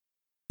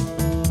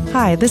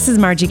Hi, this is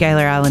Margie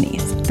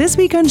Geiler-Alanis. This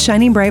week on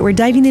Shining Bright, we're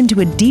diving into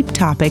a deep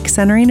topic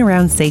centering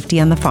around safety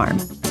on the farm.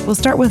 We'll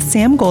start with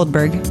Sam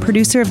Goldberg,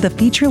 producer of the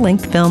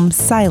feature-length film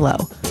Silo,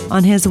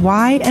 on his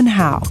why and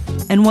how,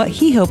 and what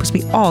he hopes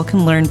we all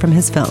can learn from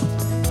his film.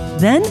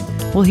 Then,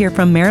 we'll hear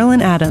from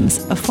Marilyn Adams,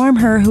 a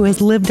farmer who has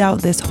lived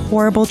out this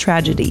horrible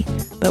tragedy,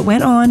 but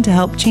went on to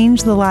help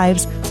change the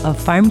lives of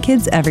farm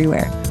kids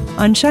everywhere,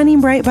 on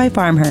Shining Bright by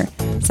Farm Her,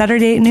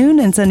 Saturday at noon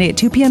and Sunday at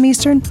 2 p.m.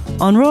 Eastern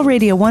on Rural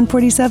Radio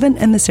 147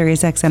 and the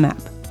SiriusXM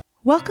app.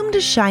 Welcome to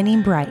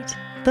Shining Bright,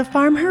 the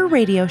Farm Her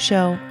radio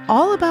show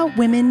all about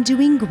women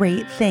doing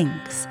great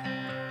things.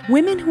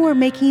 Women who are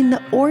making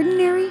the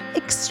ordinary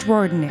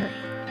extraordinary.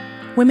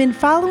 Women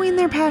following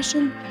their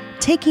passion,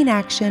 taking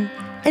action,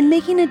 and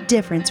making a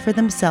difference for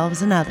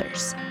themselves and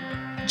others.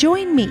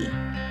 Join me,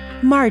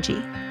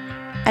 Margie,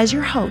 as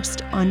your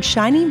host on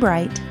Shining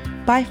Bright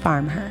by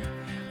Farm Her.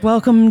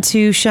 Welcome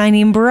to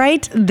Shining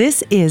Bright.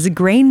 This is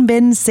Grain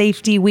Bin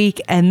Safety Week,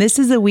 and this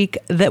is a week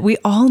that we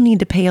all need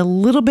to pay a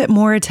little bit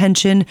more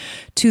attention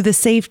to the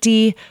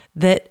safety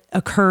that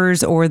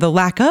occurs, or the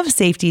lack of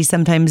safety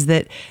sometimes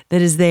that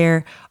is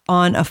there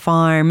on a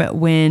farm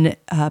when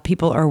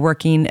people are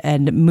working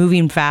and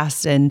moving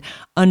fast and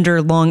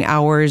under long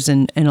hours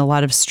and a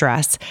lot of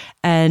stress.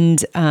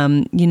 And,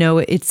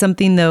 it's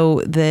something,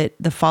 though, that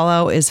the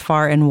fallout is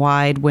far and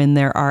wide when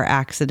there are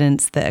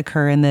accidents that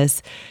occur in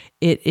this.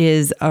 It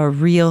is a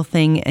real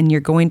thing, and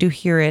you're going to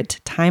hear it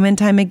time and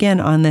time again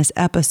on this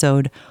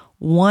episode.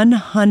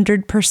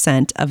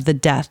 100% of the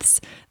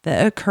deaths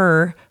that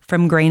occur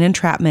from grain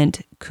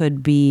entrapment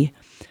could be,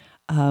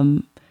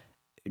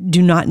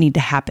 do not need to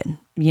happen.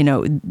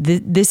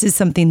 This is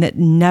something that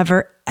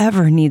never,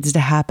 ever needs to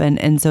happen.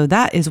 And so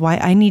that is why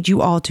I need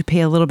you all to pay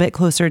a little bit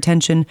closer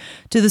attention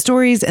to the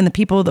stories and the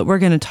people that we're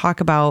going to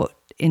talk about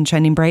in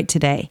Shining Bright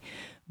today,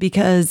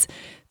 because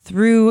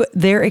through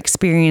their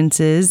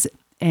experiences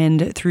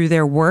and through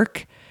their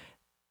work,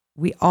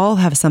 we all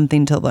have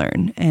something to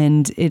learn.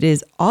 And it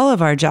is all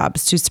of our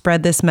jobs to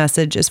spread this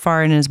message as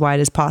far and as wide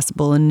as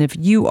possible. And if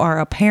you are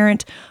a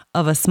parent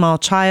of a small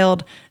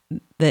child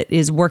that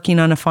is working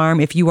on a farm,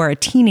 if you are a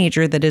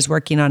teenager that is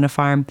working on a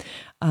farm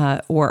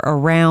or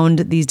around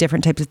these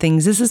different types of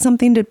things, this is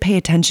something to pay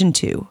attention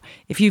to.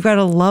 If you've got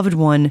a loved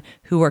one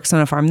who works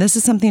on a farm, this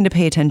is something to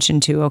pay attention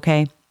to,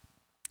 okay?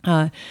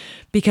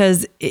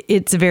 Because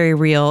it's very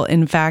real.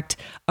 In fact,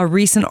 a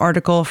recent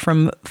article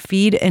from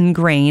Feed and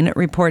Grain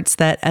reports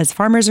that as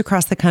farmers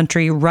across the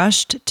country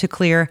rushed to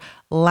clear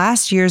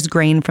last year's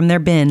grain from their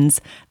bins,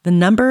 the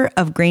number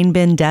of grain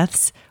bin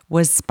deaths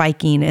was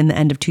spiking in the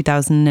end of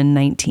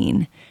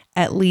 2019.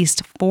 At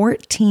least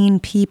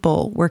 14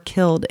 people were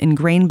killed in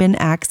grain bin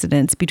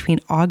accidents between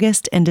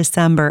August and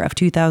December of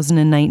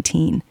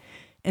 2019.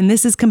 And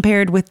this is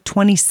compared with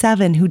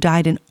 27 who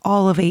died in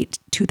all of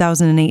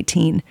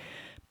 2018.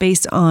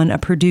 Based on a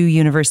Purdue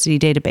University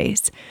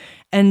database.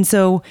 And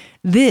so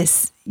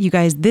this, you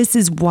guys, this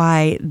is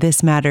why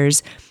this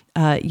matters.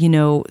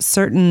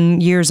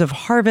 Certain years of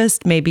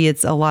harvest, maybe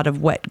it's a lot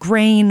of wet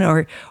grain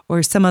or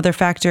some other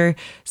factor,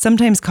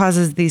 sometimes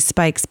causes these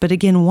spikes. But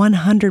again,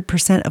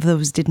 100% of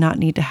those did not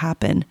need to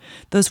happen.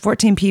 Those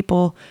 14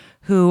 people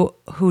who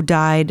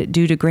died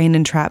due to grain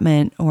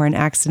entrapment or an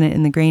accident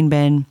in the grain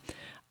bin,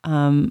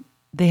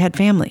 they had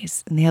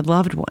families and they had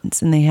loved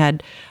ones and they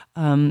had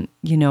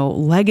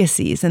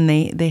legacies, and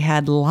they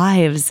had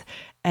lives,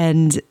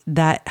 and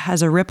that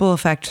has a ripple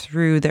effect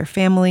through their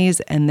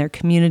families and their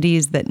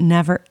communities that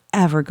never,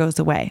 ever goes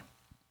away.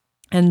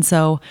 And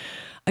so,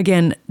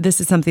 again, this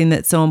is something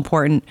that's so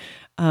important.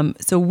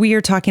 So we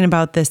are talking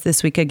about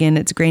this week. Again,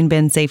 it's Grain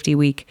Bin Safety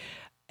Week.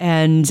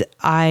 And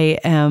I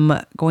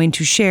am going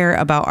to share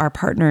about our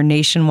partner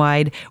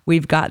Nationwide.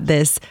 We've got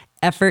this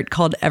effort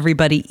called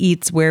Everybody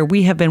Eats, where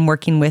we have been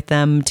working with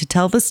them to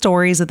tell the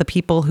stories of the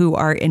people who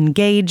are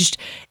engaged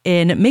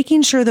in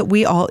making sure that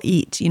we all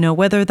eat,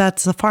 whether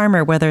that's the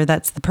farmer, whether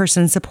that's the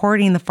person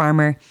supporting the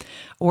farmer,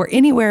 or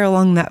anywhere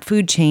along that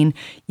food chain.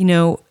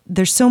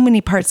 There's so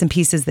many parts and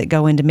pieces that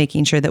go into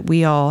making sure that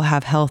we all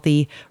have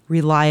healthy,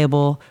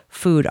 reliable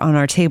food on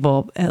our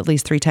table at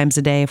least 3 times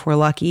a day if we're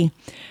lucky.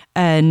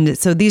 And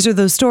so these are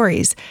those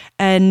stories.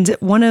 And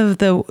one of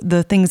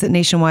the things that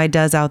Nationwide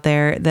does out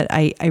there that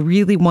I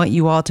really want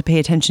you all to pay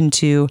attention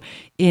to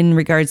in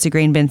regards to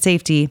grain bin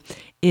safety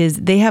is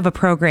they have a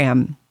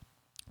program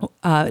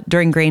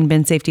during Grain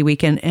Bin Safety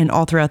Week and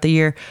all throughout the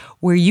year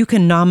where you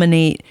can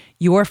nominate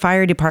your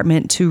fire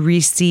department to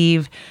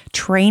receive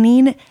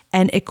training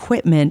and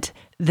equipment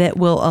that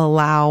will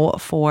allow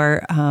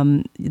for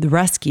the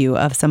rescue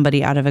of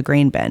somebody out of a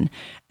grain bin.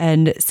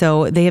 And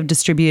so they have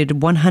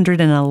distributed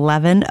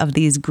 111 of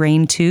these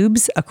grain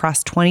tubes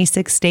across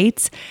 26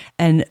 states,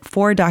 and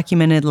 4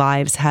 documented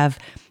lives have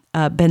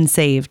been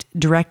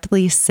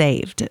directly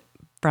saved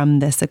from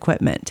this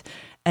equipment.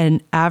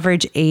 An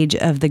average age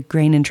of the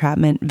grain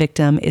entrapment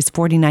victim is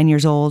 49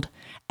 years old,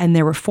 and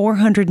there were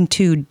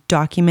 402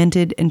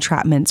 documented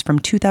entrapments from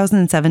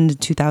 2007 to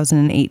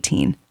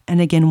 2018.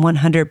 And again,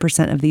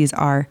 100% of these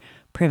are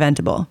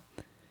preventable.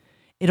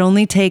 It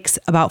only takes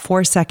about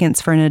 4 seconds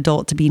for an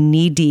adult to be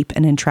knee-deep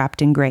and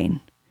entrapped in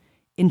grain.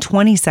 In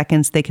 20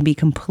 seconds, they can be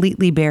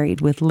completely buried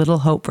with little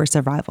hope for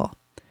survival.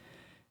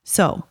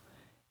 So,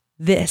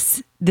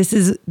 this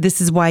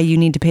is why you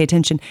need to pay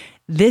attention.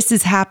 This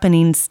is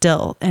happening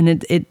still,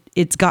 and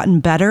it's gotten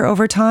better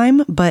over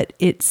time, but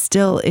it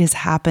still is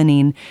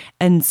happening.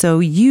 And so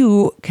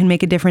you can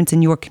make a difference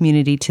in your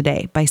community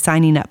today by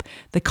signing up.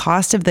 The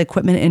cost of the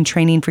equipment and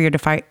training for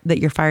that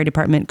your fire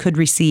department could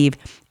receive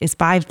is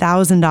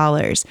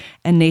 $5,000,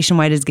 and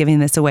Nationwide is giving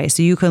this away.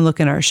 So you can look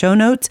in our show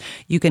notes.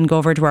 You can go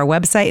over to our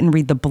website and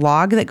read the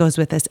blog that goes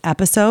with this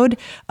episode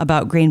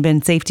about Grain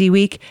Bin Safety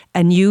Week,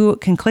 and you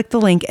can click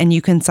the link and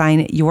you can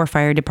sign your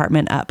fire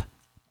department up.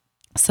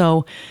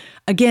 So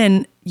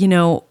again,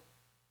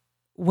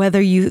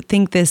 whether you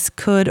think this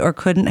could or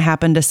couldn't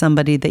happen to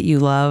somebody that you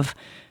love,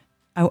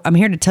 I'm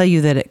here to tell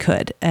you that it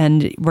could.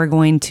 And we're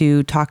going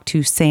to talk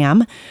to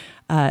Sam,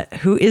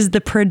 who is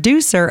the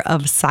producer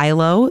of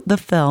Silo, the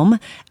film.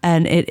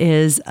 And it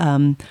is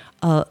a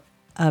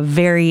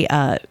very,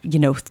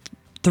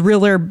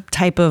 thriller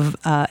type of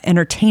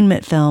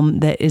entertainment film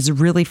that is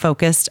really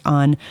focused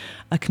on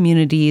a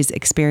community's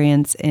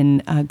experience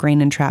in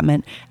grain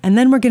entrapment. And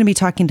then we're going to be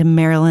talking to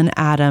Marilyn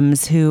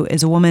Adams, who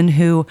is a woman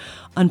who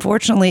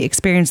unfortunately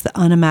experienced the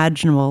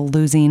unimaginable,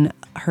 losing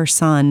her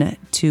son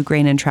to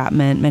grain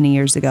entrapment many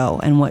years ago,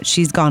 and what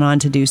she's gone on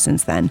to do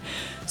since then.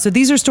 So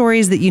these are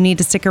stories that you need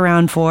to stick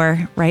around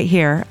for right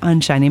here on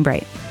Shining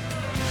Bright.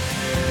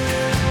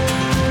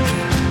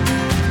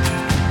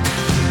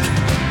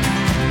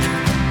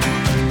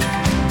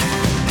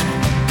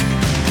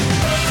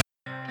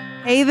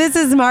 Hey, this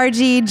is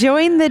Margie.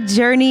 Join the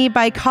journey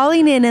by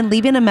calling in and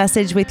leaving a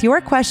message with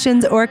your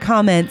questions or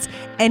comments.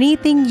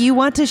 Anything you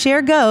want to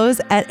share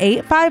goes at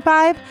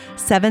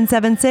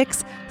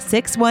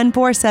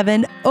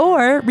 855-776-6147,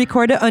 or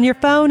record it on your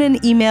phone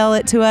and email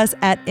it to us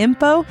at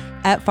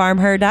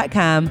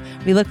info@farmher.com.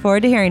 We look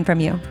forward to hearing from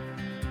you.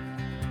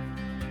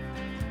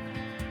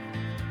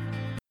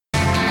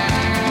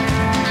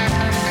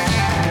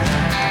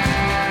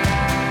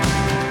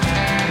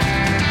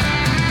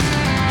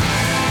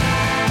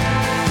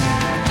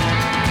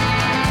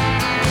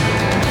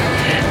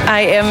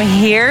 I am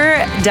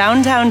here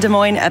downtown Des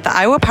Moines at the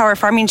Iowa Power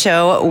Farming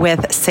Show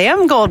with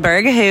Sam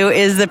Goldberg, who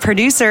is the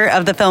producer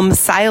of the film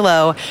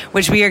Silo,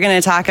 which we are going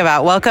to talk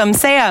about. Welcome,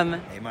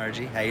 Sam. Hey,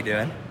 Margie. How you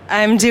doing?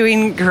 I'm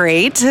doing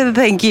great.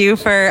 Thank you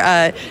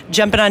for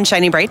jumping on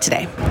Shining Bright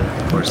today.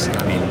 Of course.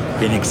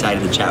 Been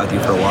excited to chat with you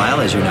for a while,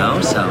 as you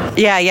know. So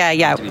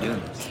Yeah. To be doing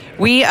this.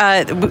 We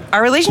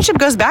our relationship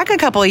goes back a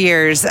couple of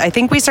years. I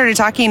think we started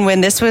talking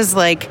when this was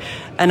like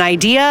an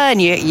idea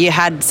and you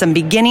had some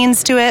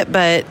beginnings to it,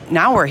 but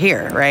now we're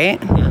here, right?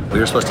 Yeah. We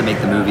were supposed to make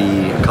the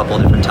movie a couple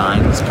of different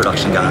times.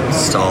 Production got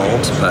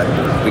stalled, but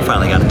we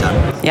finally got it done.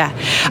 Yeah.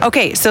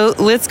 Okay, so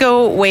let's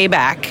go way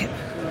back.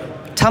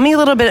 Tell me a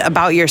little bit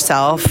about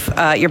yourself,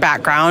 your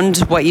background,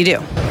 what you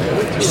do.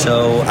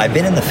 So I've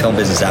been in the film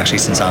business actually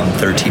since I'm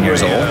 13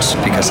 years old,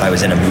 because I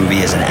was in a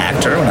movie as an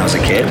actor when I was a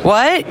kid.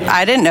 What?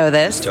 I didn't know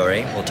this.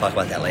 Story. We'll talk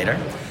about that later.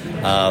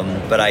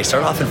 But I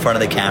started off in front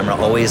of the camera,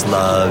 always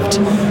loved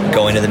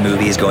going to the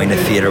movies, going to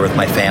theater with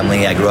my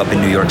family. I grew up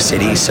in New York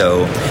City,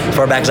 so as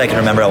far back as I can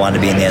remember, I wanted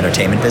to be in the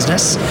entertainment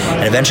business.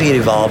 And eventually it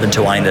evolved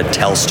into wanting to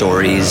tell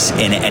stories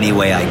in any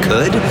way I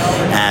could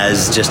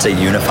as just a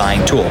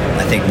unifying tool.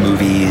 I think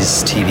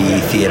movies,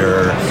 TV,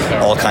 theater,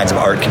 all kinds of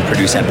art can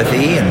produce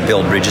empathy and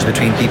build bridges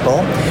between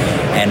people.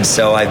 And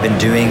so I've been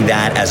doing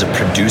that as a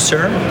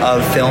producer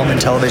of film and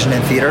television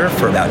and theater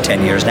for about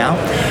 10 years now.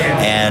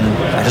 And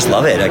I just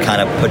love it. I kind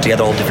of put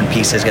together all different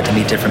pieces, get to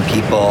meet different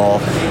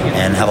people,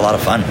 and have a lot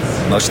of fun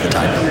most of the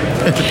time.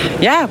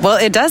 Yeah, well,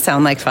 it does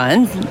sound like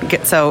fun.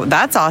 So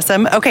that's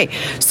awesome. Okay,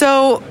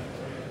 so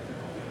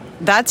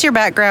that's your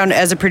background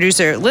as a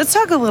producer. Let's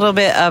talk a little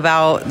bit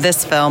about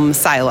this film,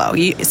 Silo.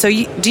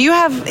 Do you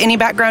have any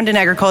background in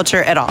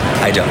agriculture at all?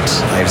 I don't.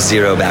 I have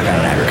zero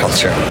background in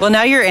agriculture. Well,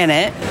 now you're in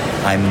it.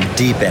 I'm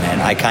deep in it.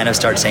 I kind of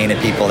start saying to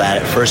people that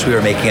at first we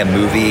were making a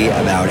movie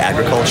about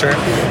agriculture.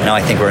 Now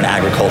I think we're an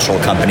agricultural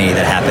company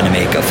that happened to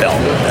make a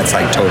film. That's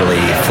like totally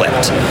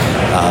flipped.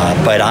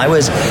 But I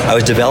was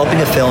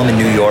developing a film in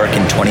New York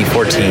in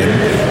 2014.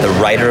 The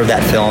writer of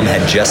that film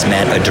had just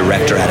met a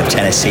director out of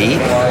Tennessee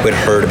who had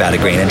heard about a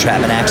grain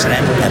entrapment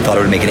accident and thought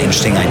it would make an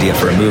interesting idea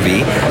for a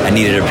movie. I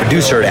needed a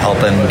producer to help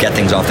him get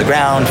things off the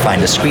ground,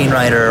 find a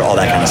screenwriter, all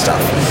that kind of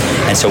stuff.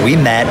 And so we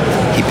met.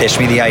 He pitched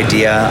me the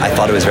idea. I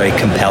thought it was very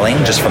compelling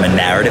just from a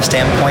narrative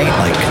standpoint.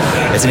 Like,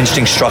 it's an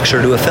interesting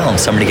structure to a film.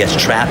 Somebody gets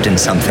trapped in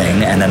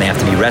something and then they have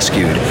to be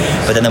rescued.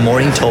 But then the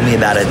more he told me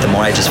about it, the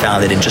more I just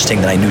found it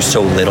interesting that I knew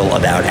so little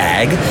about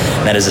ag.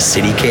 And that as a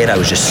city kid, I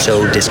was just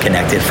so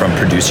disconnected from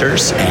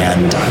producers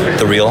and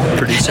the real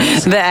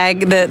producers.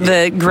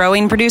 The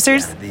growing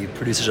producers? Yeah, the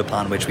producers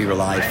upon which we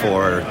rely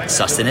for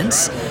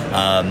sustenance.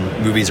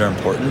 Movies are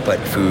important, but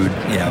food,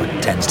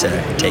 tends to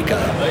take a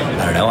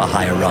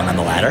higher rung on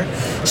the ladder.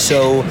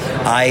 So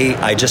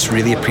I just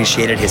really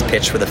appreciated his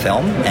pitch for the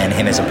film and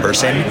him as a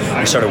person.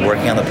 We started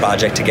working on the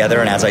project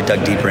together, and as I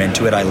dug deeper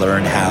into it, I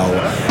learned how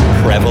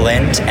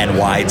prevalent and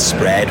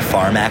widespread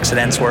farm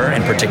accidents were,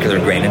 in particular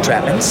grain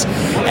entrapments.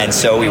 And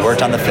so we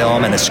worked on the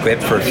film and the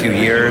script for a few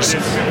years.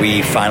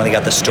 We finally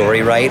got the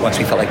story right. Once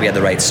we felt like we had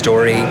the right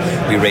story,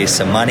 we raised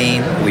some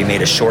money. We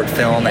made a short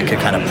film that could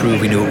kind of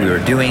prove we knew what we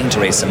were doing to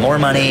raise some more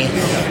money.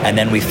 And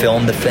then we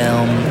filmed the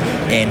film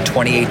in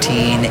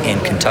 2018 in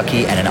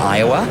Kentucky and in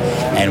Iowa.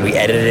 And we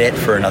edited it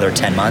for another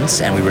 10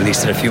 months, and we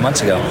released it a few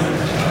months ago.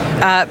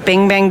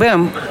 Bing, bang,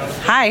 boom.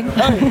 Hi.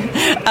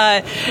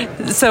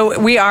 So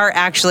we are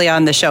actually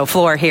on the show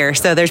floor here.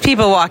 So there's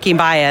people walking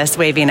by us,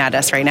 waving at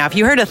us right now. If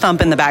you heard a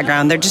thump in the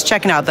background, they're just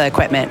checking out the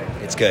equipment.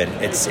 It's good.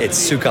 It's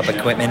Soukup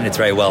equipment. It's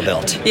very well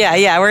built.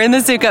 Yeah. We're in the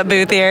Soukup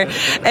booth here.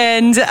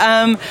 And,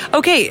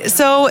 okay,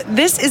 so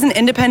this is an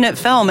independent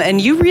film,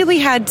 and you really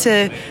had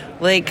to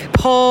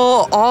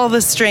pull all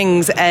the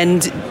strings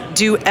and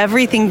do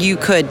everything you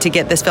could to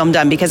get this film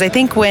done, because I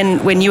think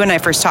when you and I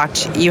first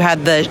talked, you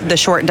had the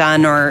short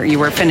done, or you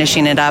were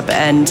finishing it up,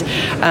 and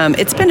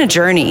it's been a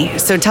journey.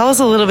 So tell us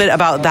a little bit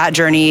about that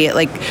journey,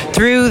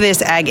 through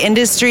this ag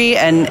industry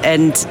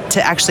and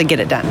to actually get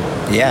it done.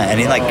 Yeah, and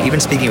even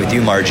speaking with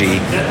you,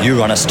 Margie, you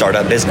run a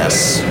startup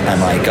business,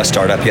 and a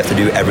startup, you have to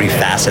do every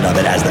facet of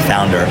it as the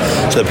founder.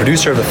 So the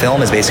producer of the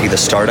film is basically the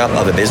startup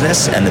of a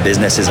business, and the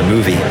business is a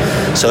movie.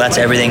 So that's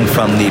everything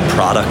from the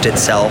product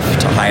itself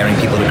to hiring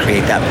people to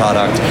create that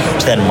product,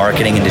 to then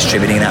marketing and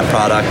distributing that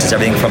product. It's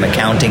everything from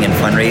accounting and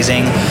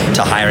fundraising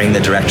to hiring the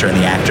director and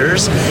the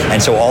actors.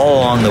 And so all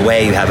along the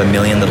way, you have a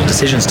million little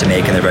decisions to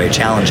make, and they're very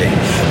challenging.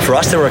 For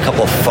us, there were a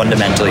couple of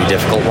fundamentally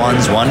difficult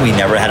ones. One, we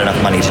never had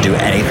enough money to do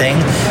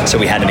anything, so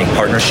we had to make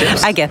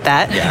partnerships. I get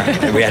that.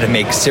 Yeah, we had to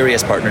make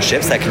serious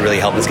partnerships that could really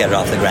help us get it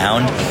off the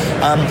ground.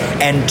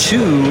 And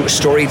two,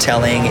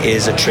 storytelling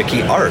is a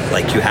tricky art.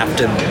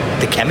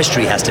 The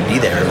chemistry has to be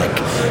there.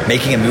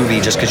 Making a movie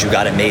just because you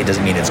got it made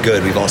doesn't mean it's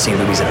good. We've all seen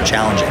movies that are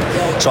challenging.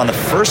 So on the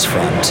first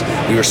front,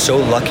 we were so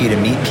lucky to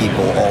meet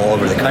people all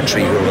over the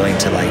country who were willing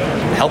to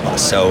help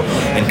us. So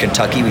in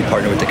Kentucky, we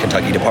partnered with the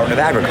Kentucky Department of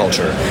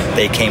Agriculture.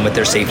 They came with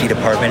their safety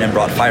department and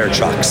brought fire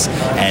trucks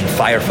and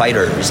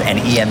firefighters and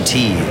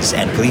EMTs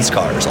and police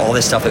cars, all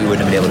this stuff that we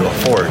wouldn't have been able to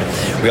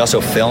afford. We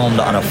also filmed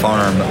on a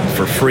farm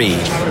for free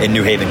in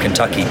New Haven,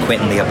 Kentucky.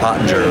 Quentin Leah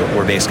Pottinger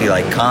were basically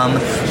come,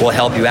 we'll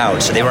help you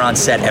out. So they were on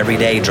set every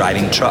day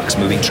driving trucks,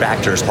 moving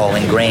tractors,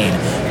 hauling grain,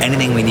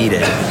 anything we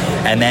needed.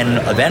 And then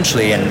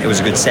eventually, and it was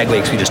a good segue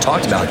because we just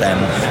talked about them,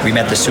 we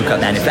met the Soukup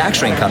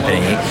Manufacturing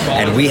Company,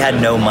 and we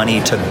had no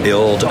money to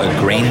build a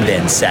grain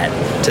bin set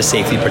to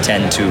safely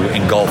pretend to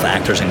engulf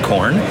actors in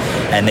corn.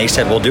 And they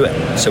said, we'll do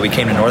it. So we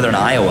came to northern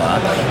Iowa,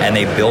 and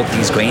they built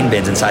these grain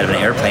bins inside of an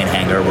airplane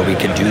hangar where we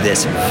could do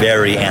this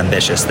very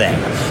ambitious thing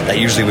that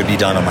usually would be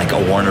done on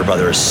a Warner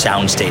Brothers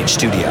soundstage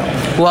studio.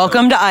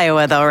 Welcome to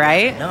Iowa, though,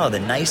 right? No, the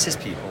nicest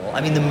people.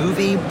 The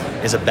movie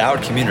is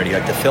about community.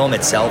 The film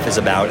itself is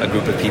about a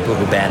group of people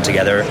who band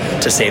together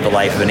to save the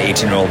life of an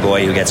 18-year-old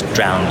boy who gets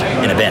drowned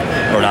in a bin,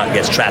 or not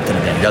gets trapped in a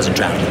bin. He doesn't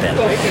drown in the bin.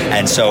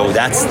 And so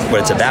that's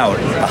what it's about.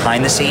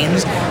 Behind the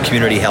scenes,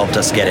 community helped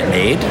us get it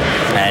made.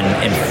 And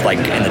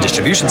in the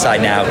distribution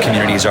side now,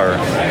 communities are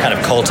kind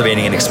of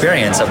cultivating an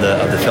experience of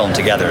the film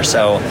together.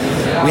 So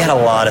we had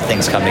a lot of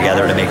things come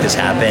together to make this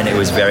happen. It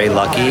was very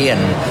lucky,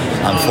 and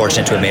I'm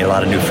fortunate to have made a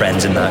lot of new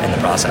friends in the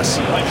process.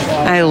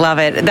 I love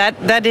it.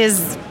 That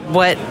is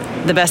what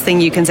the best thing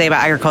you can say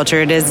about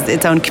agriculture. It is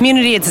its own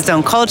community, it's its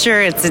own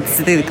culture, it's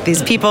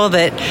these people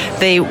that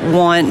they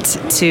want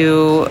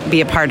to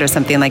be a part of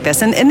something like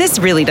this. And this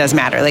really does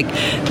matter.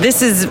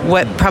 This is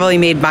what probably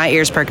made my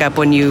ears perk up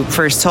when you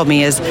first told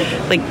me is,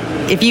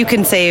 if you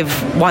can save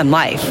one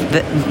life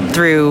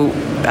through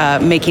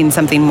making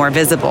something more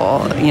visible,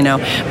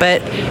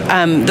 But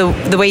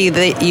the way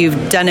that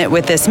you've done it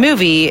with this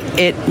movie,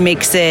 it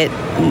makes it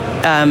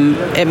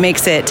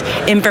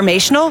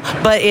informational,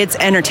 but it's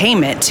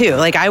entertainment too.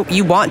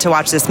 You want to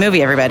watch this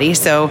movie, everybody.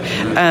 So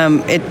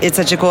it's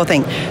such a cool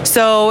thing.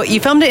 So you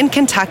filmed it in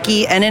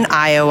Kentucky and in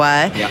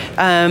Iowa.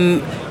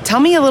 Yeah. Tell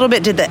me a little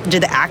bit. Did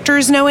the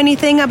actors know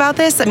anything about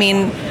this? Tell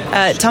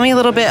me a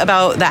little bit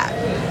about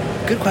that.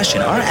 Good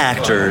question. Our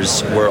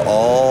actors were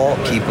all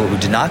people who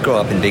did not grow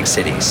up in big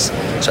cities.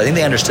 So I think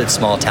they understood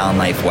small town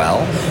life well,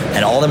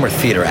 and all of them were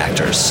theater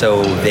actors,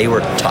 so they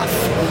were tough.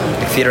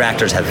 Theater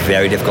actors have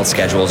very difficult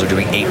schedules. They're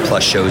doing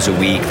 8+ shows a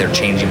week. Their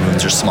changing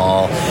rooms are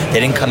small. They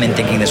didn't come in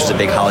thinking this was a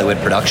big Hollywood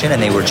production,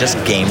 and they were just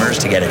gamers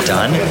to get it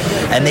done.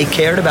 And they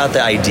cared about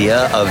the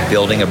idea of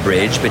building a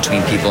bridge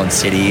between people in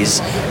cities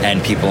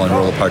and people in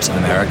rural parts of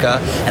America.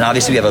 And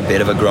obviously we have a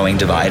bit of a growing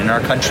divide in our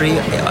country,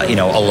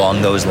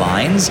 along those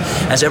lines.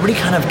 And so everybody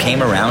kind of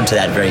came around to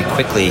that very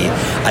quickly.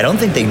 I don't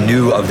think they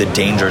knew of the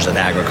dangers of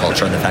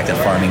agriculture the fact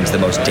that farming is the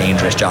most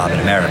dangerous job in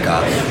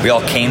America. We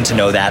all came to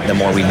know that the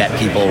more we met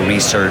people,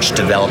 researched,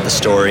 developed the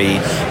story,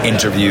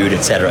 interviewed,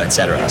 et cetera, et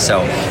cetera.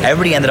 So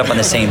everybody ended up on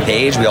the same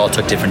page. We all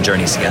took different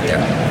journeys to get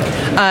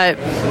there.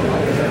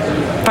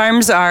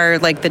 Farms are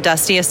like the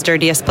dustiest,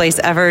 dirtiest place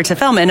ever to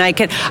film, and I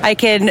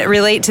can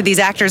relate to these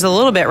actors a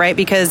little bit, right?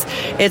 Because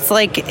it's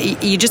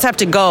like you just have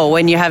to go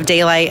when you have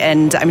daylight,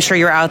 and I'm sure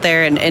you're out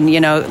there, and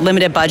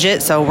limited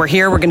budget. So we're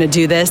here, we're going to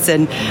do this,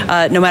 and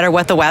no matter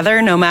what the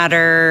weather, no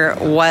matter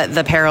what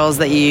the perils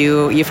that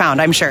you found,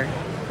 I'm sure.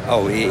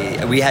 Oh,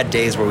 we had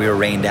days where we were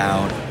rained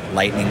out.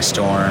 Lightning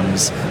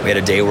storms. We had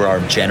a day where our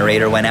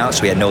generator went out,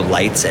 so we had no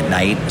lights at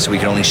night, so we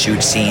could only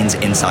shoot scenes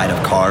inside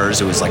of cars.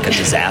 It was like a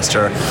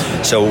disaster.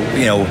 So,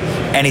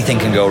 anything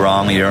can go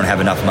wrong when you don't have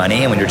enough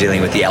money and when you're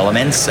dealing with the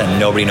elements, and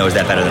nobody knows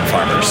that better than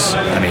farmers.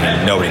 I mean,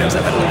 nobody knows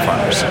that better than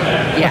farmers.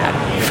 Yeah,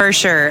 for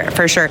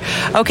sure.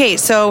 Okay,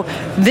 so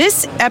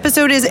this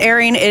episode is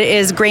airing. It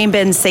is Grain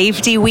Bin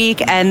Safety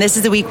Week, and this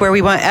is a week where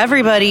we want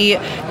everybody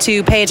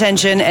to pay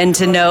attention and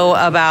to know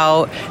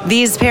about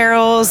these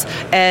perils,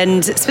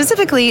 and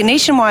specifically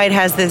Nationwide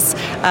has this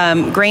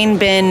grain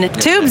bin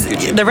tubes,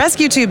 the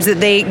rescue tubes that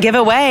they give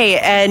away,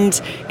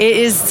 and it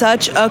is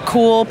such a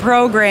cool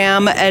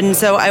program. And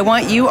so I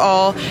want you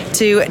all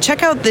to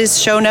check out this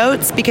show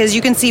notes, because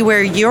you can see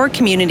where your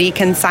community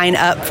can sign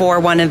up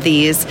for one of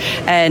these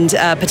and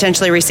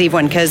potentially receive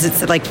one, because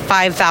it's like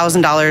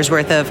 $5,000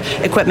 worth of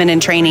equipment and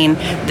training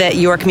that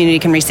your community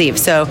can receive.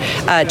 So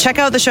check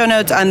out the show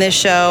notes on this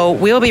show.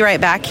 We'll be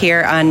right back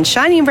here on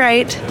Shining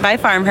Bright by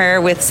Farm Her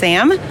with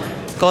Sam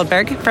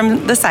Goldberg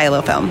from the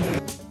Silo film.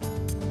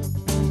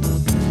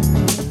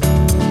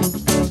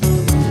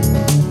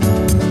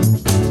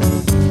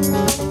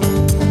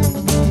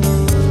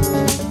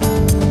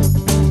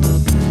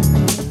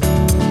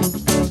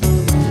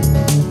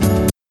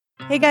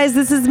 Hey guys,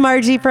 this is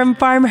Margie from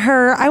Farm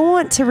Her. I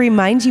want to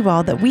remind you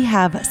all that we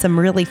have some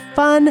really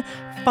fun,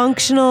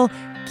 functional,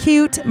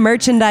 cute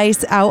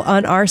merchandise out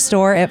on our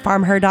store at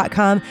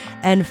farmher.com,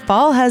 and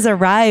fall has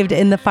arrived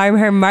in the Farm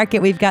Her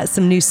market. We've got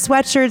some new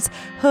sweatshirts,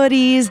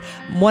 hoodies,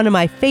 one of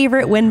my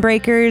favorite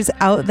windbreakers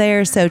out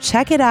there, so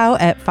check it out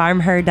at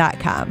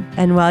farmher.com.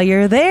 And while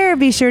you're there,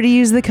 be sure to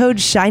use the code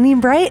Shining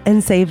Bright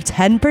and save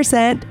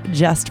 10%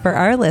 just for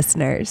our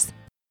listeners.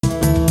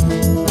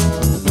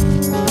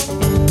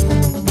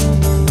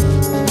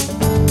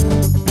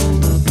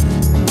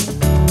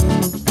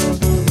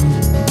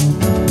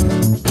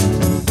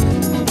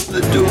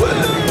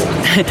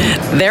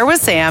 There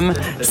was Sam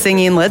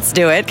singing Let's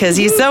Do It, because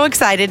he's so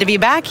excited to be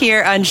back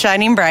here on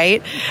Shining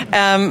Bright.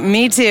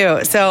 Me too.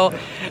 So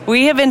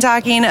we have been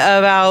talking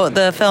about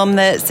the film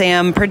that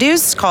Sam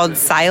produced called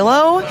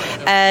Silo,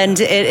 and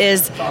it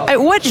is,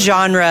 what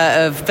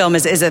genre of film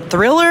is it?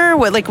 Thriller?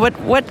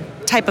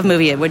 What type of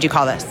movie would you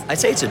call this? I'd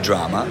say it's a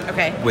drama.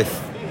 Okay.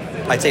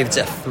 I'd say it's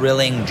a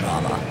thrilling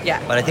drama.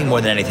 Yeah. But I think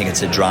more than anything,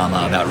 it's a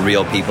drama about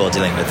real people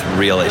dealing with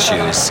real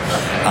issues,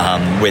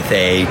 with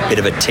a bit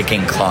of a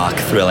ticking clock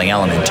thrilling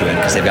element to it,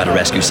 because they've got to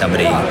rescue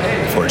somebody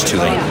before it's too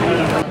late.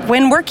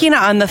 When working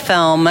on the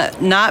film,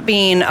 not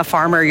being a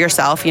farmer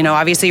yourself,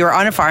 obviously you were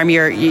on a farm.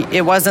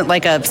 It wasn't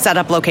like a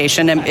set-up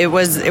location. It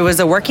was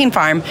a working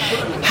farm.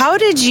 How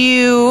did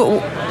you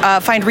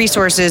find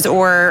resources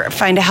or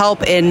find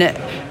help in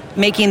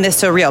making this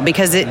so real?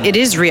 Because it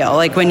is real.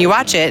 Like when you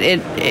watch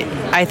it,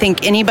 I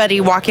think anybody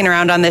walking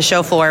around on this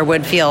show floor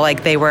would feel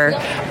like they were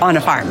on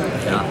a farm.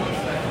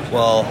 Yeah.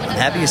 Well, I'm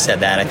happy you said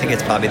that. I think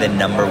it's probably the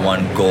number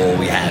one goal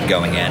we had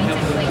going in,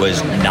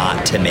 was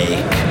not to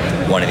make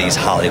one of these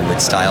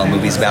Hollywood-style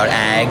movies about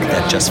ag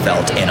that just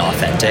felt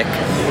inauthentic.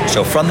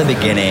 So from the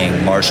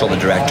beginning, Marshall, the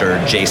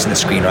director, Jason, the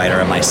screenwriter,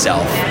 and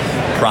myself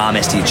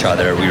promised each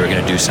other we were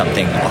going to do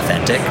something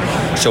authentic.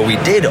 So we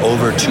did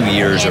over 2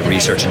 years of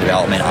research and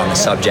development on the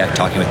subject,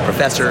 talking with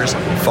professors,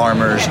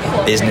 farmers,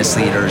 business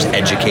leaders,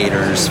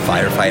 educators,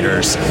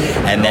 firefighters,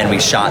 and then we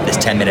shot this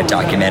 10-minute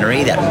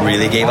documentary that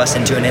really gave us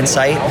into an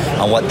insight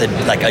on what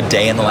a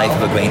day in the life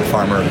of a grain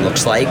farmer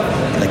looks like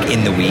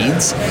in the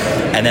weeds.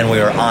 And then we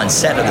were on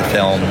set of the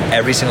film.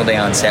 Every single day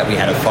on set, we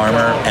had a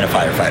farmer and a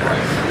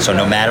firefighter. So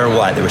no matter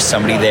what, there was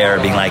somebody there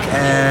being like,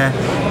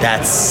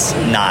 that's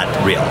not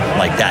real.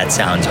 Like, that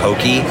sounds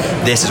hokey.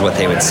 This is what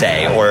they would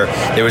say. Or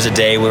there was a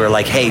day we were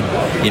like, hey,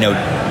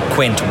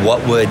 Quint,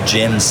 what would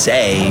Jim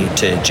say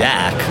to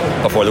Jack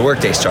before the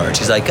workday starts?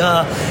 He's like,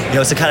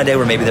 it's the kind of day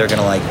where maybe they're going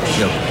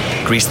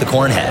to grease the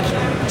corn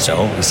head.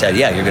 So he said,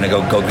 yeah, you're going to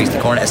go grease the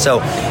corn head. So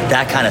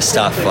that kind of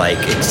stuff,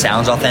 it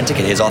sounds authentic.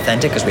 It is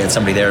authentic because we had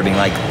somebody there being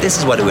like, this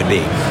is what it would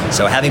be.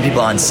 So having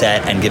people on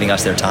set and giving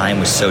us their time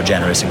was so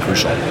generous and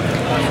crucial.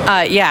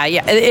 Yeah,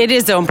 it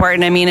is so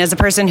important. I mean, as a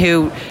person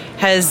who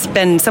has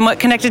been somewhat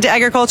connected to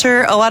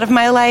agriculture a lot of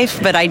my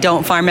life, but I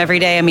don't farm every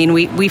day. I mean,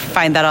 we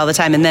find that all the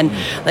time. And then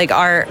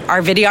our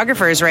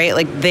videographers, right?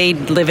 They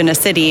live in a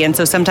city. And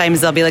so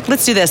sometimes they'll be like,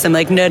 let's do this. I'm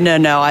like,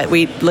 no,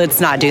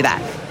 let's not do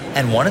that.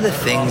 And one of the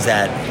things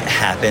that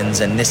happens,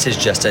 and this is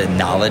just a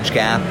knowledge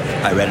gap,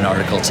 I read an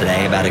article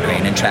today about a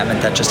grain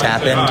entrapment that just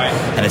happened,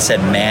 and it said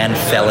man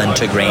fell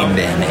into grain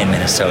bin in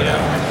Minnesota.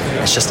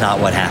 It's just not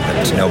what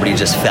happened. Nobody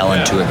just fell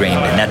into a grain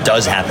bin. That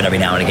does happen every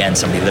now and again.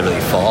 Somebody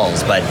literally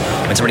falls. But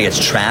when somebody gets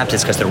trapped,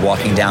 it's because they're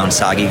walking down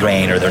soggy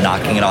grain or they're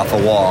knocking it off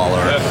a wall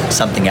or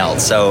something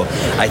else. So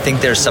I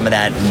think there's some of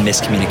that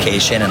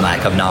miscommunication and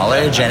lack of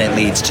knowledge, and it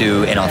leads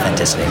to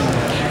inauthenticity.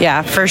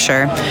 Yeah, for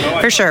sure.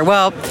 For sure.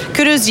 Well,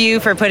 kudos to you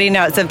for putting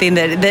out something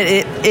that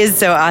it is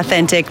so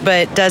authentic,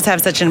 but does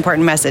have such an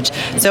important message.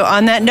 So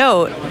on that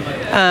note,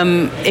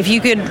 if you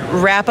could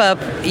wrap up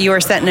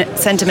your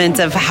sentiments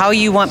of how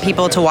you want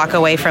people to walk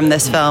away from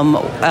this film,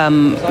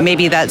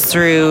 maybe that's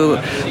through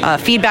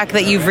feedback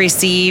that you've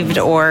received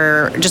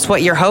or just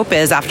what your hope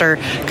is after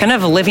kind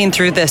of living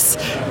through this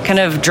kind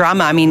of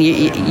drama. I mean,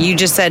 you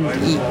just said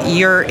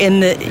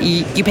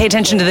you pay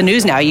attention to the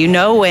news now. You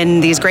know when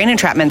these grain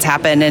entrapments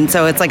happen, and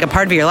so it's like a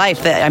part of your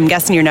life that I'm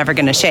guessing you're never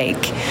going to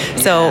shake.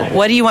 So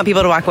what do you want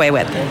people to walk away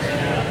with?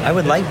 I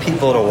would like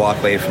people to walk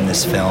away from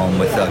this film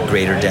with a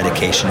greater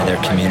dedication to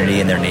their community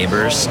and their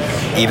neighbors,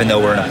 even though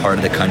we're in a part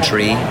of the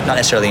country, not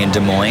necessarily in Des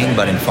Moines,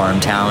 but in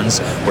farm towns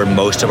where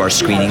most of our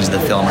screenings of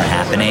the film are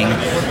happening,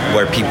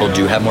 where people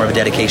do have more of a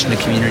dedication to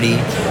community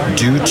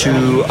due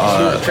to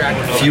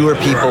fewer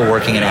people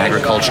working in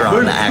agriculture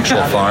on the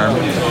actual farm,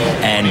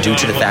 and due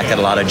to the fact that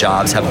a lot of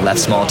jobs have left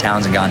small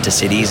towns and gone to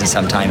cities, and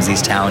sometimes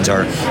these towns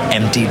are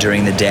empty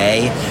during the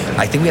day.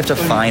 I think we have to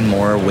find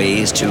more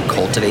ways to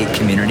cultivate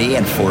community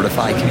and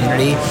fortify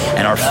community,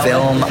 and our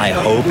film, I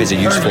hope, is a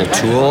useful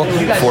tool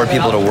for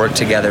people to work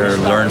together,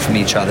 learn from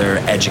each other,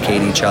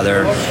 educate each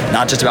other,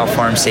 not just about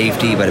farm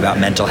safety, but about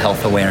mental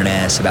health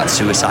awareness, about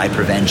suicide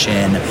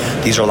prevention.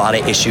 These are a lot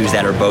of issues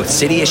that are both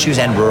city issues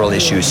and rural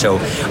issues. So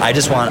I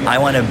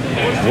want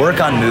to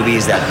work on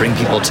movies that bring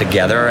people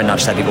together and not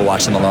just have people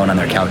watch them alone on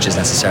their couches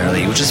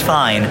necessarily, which is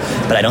fine,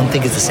 but I don't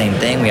think it's the same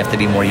thing. We have to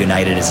be more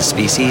united as a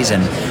species,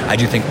 and I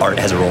do think art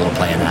has a role to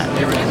play in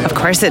that. Of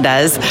course it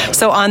does.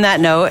 So on that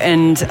note,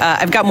 and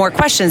I've got more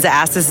questions to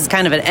ask. This is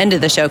kind of an end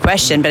of the show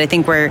question, but I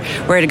think we're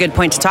at a good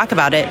point to talk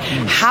about it.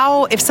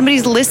 How, if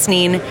somebody's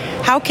listening,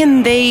 how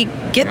can they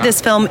get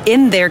this film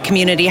in their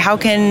community? How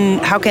can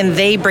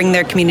they bring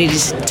their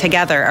communities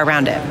together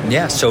around it?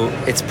 Yeah, so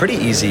it's pretty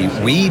easy.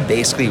 We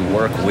basically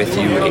work with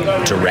you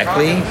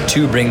directly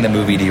to bring the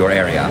movie to your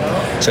area.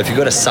 So if you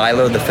go to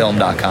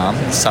silothefilm.com,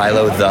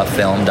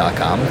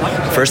 silothefilm.com,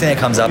 the first thing that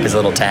comes up is a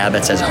little tab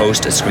that says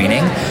host a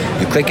screening.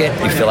 You click it,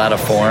 you fill out a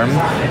form,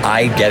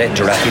 I get it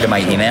directly to my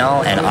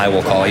email, and I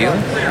will call you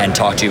and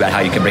talk to you about how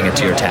you can bring it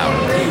to your town.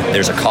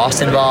 There's a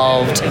cost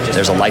involved,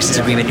 there's a license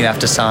agreement you have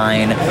to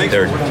sign,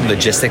 there are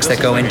logistics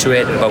that go into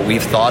it, but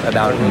we've thought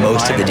about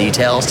most of the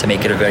details to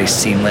make it a very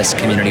seamless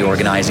community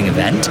organizing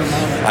event.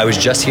 I was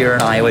just here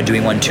in Iowa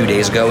doing one 2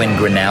 days ago in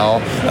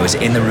Grinnell. I was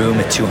in the room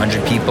with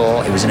 200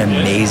 people. It was an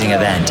amazing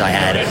event. I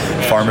had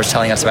farmers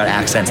telling us about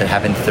accidents that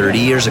happened 30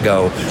 years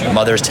ago,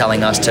 mothers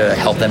telling us to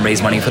help them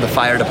raise money for the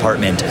fire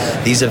department.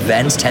 These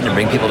events tend to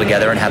bring people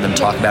together and have them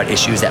talk about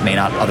issues that may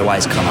not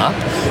otherwise come up.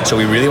 So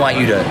we really want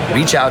you to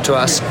reach out to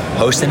us,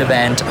 host an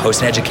event,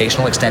 host an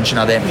educational extension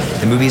of it.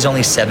 The movie is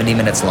only 70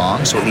 minutes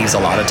long, so it leaves a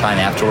lot of time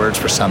afterwards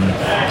for some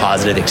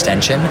positive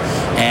extension.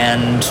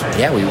 And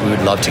yeah, we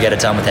would love to get it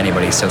done with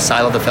anybody. So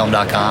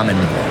silothefilm.com,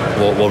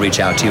 and we'll reach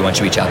out to you once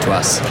you reach out to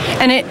us.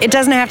 And it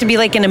doesn't have to be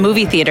like in a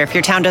movie theater if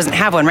your town doesn't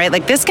have one, right?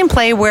 Like this can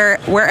play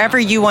wherever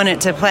you want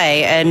it to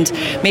play. And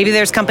maybe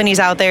there's companies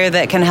out there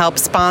that can help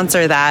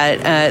sponsor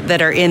that,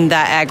 that are in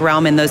that ag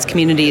realm in those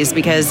communities,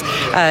 because,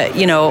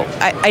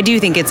 I do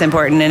think it's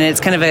important, and it's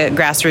kind of a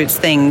grassroots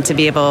thing to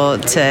be able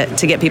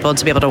to get people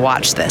to be able to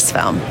watch this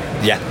film.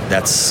 Yeah,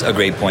 that's a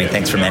great point.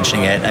 Thanks for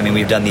mentioning it. I mean,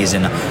 we've done these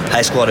in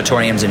high school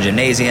auditoriums and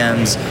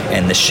gymnasiums,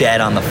 in the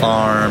shed on the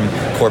farm,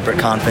 corporate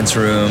conference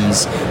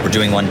rooms. We're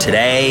doing one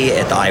today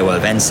at the Iowa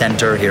Event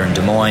Center here in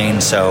Des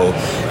Moines. So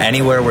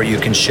anywhere where you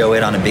can show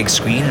it on a big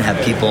screen and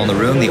have people in the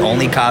room. The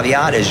only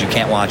caveat is you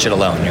can't watch it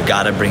alone. You've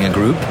got to bring a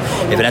group.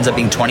 If it ends up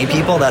being 20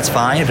 people, that's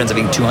fine. If it ends up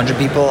being 200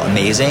 people,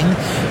 amazing.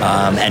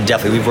 And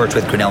definitely, we've worked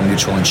with Grinnell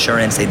Mutual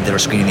Insurance. They were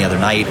screening the other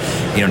night.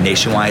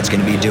 Nationwide's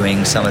going to be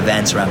doing some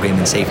events around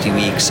Grainman Safety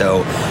Week.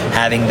 So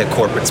having the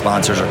corporate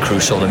sponsors are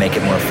crucial to make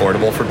it more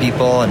affordable for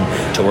people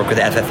and to work with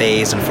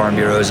FFAs and farm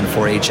bureaus and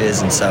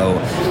 4-H's. And so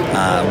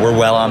we're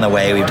well on the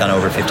way. We've done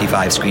over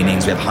 55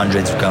 screenings. We have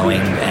hundreds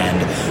going,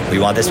 and we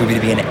want this movie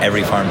to be in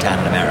every farm town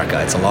in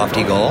America. It's a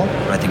lofty goal,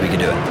 but I think we can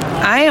do it.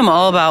 I am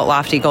all about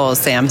lofty goals,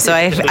 Sam. So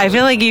I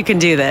feel like you can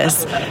do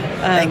this.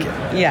 Thank you.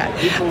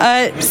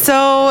 Yeah.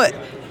 So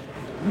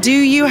do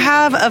you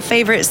have a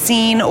favorite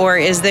scene, or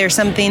is there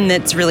something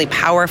that's really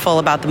powerful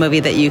about the movie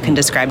that you can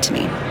describe to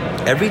me?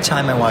 Every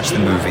time I watch the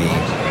movie,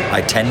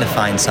 I tend to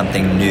find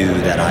something new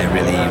that I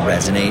really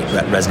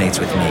resonates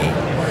with me.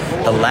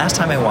 The last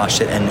time I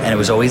watched it, and it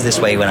was always this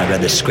way when I read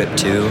the script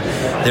too,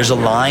 there's a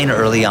line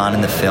early on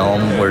in the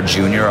film where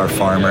Junior, our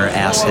farmer,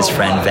 asks his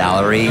friend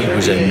Valerie,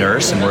 who's a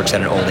nurse and works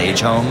at an old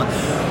age home,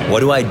 what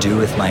do I do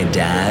with my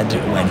dad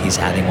when he's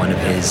having one of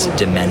his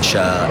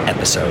dementia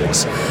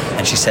episodes?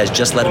 And she says,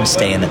 just let him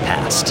stay in the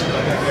past.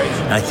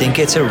 And I think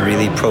it's a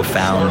really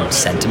profound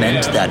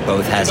sentiment that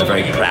both has a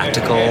very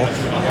practical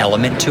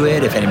element to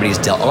it. If anybody's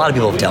a lot of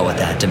people have dealt with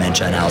that,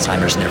 dementia and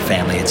Alzheimer's in their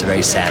family. It's a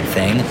very sad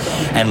thing.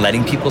 And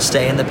letting people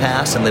stay in the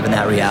past and live in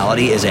that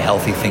reality is a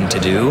healthy thing to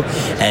do.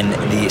 And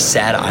the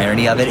sad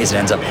irony of it is it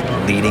ends up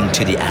leading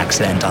to the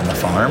accident on the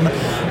farm.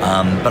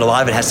 But a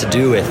lot of it has to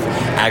do with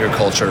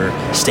agriculture,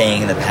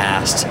 staying in the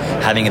past,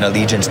 having an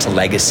allegiance to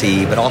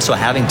legacy, but also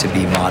having to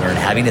be modern,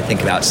 having to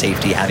think about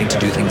safety, having to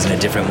do things in a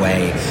different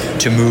way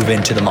to move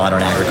into the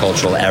modern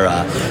agricultural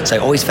era. So I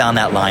always found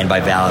that line by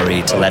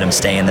Valerie, to let him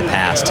stay in the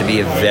past, to be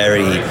a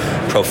very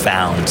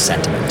profound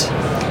sentiment.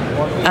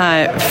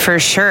 For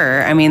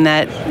sure. I mean,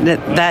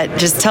 that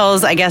just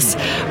tells, I guess,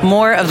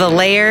 more of the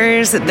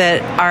layers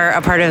that are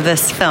a part of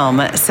this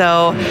film.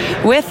 So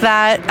with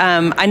that,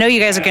 I know you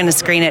guys are going to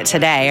screen it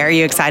today. Are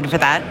you excited for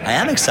that? I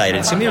am excited.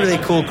 It's going to be a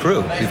really cool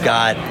crew. We've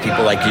got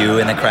people like you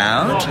in the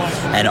crowd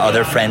and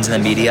other friends in the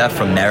media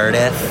from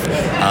Meredith,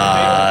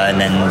 and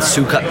then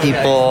Sioux Cut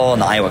people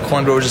and the Iowa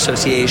Corn Growers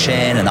Association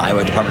and the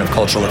Iowa Department of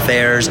Cultural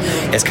Affairs.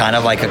 It's kind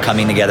of like a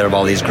coming together of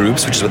all these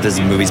groups, which is what this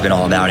movie's been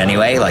all about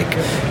anyway, like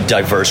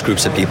diverse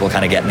groups of people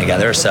kind of getting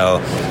together. So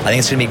I think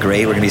it's going to be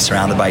great. We're going to be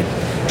surrounded by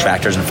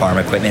tractors and farm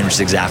equipment, which is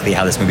exactly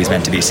how this movie's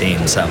meant to be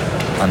seen. So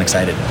I'm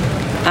excited.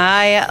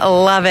 I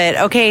love it.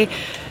 Okay,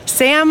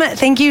 Sam,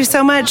 thank you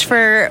so much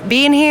for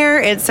being here.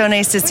 It's so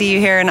nice to see you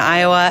here in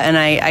Iowa, and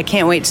I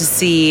can't wait to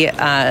see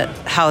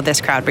how this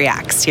crowd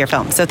reacts to your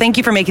film. So thank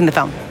you for making the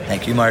film.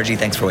 Thank you, Margie.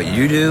 Thanks for what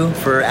you do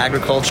for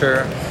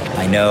agriculture.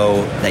 I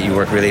know that you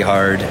work really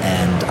hard,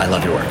 and I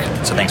love your work.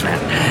 So thanks for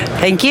having me.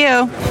 Thank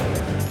you.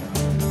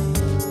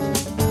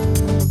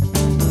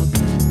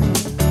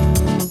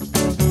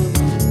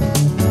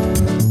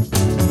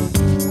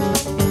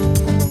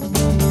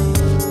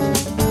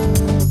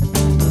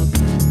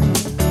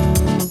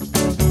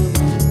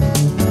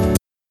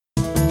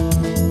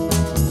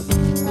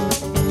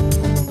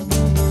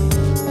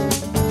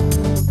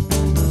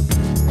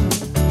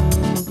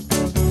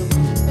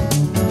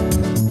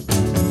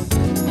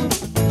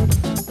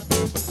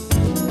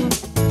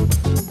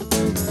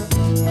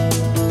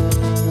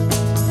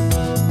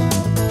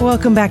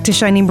 Welcome back to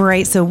Shining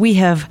Bright. So we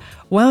have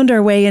wound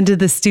our way into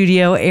the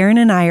studio. Aaron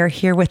and I are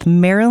here with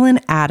Marilyn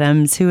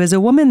Adams, who is a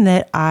woman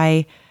that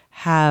I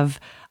have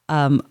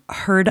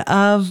heard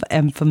of,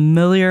 am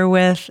familiar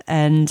with,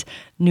 and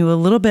knew a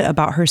little bit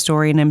about her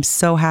story. And I'm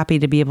so happy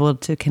to be able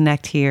to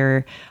connect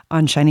here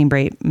on Shining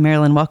Bright.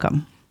 Marilyn,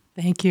 welcome.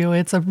 Thank you.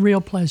 It's a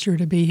real pleasure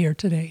to be here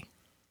today.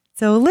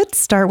 So let's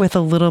start with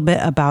a little bit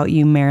about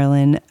you,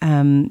 Marilyn.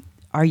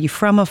 Are you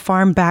from a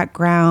farm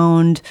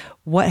background?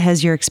 What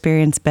has your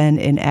experience been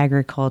in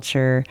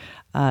agriculture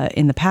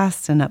in the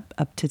past and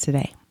up to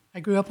today?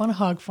 I grew up on a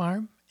hog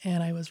farm,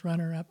 and I was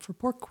runner-up for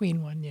Pork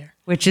Queen one year.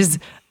 Which is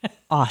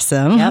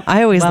awesome. Yep.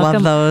 I always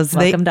love those.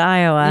 Welcome to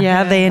Iowa.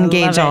 Yeah, they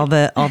engage all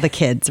the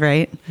kids,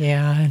 right?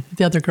 Yeah, and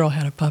the other girl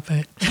had a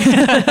puppet.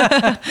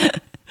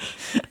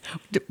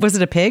 Was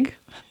it a pig?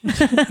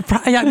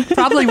 Yeah,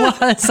 probably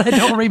was. I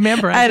don't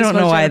remember. I don't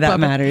know why that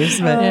matters,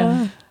 but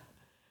yeah.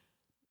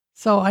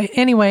 So I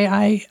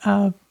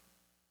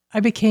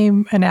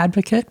became an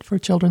advocate for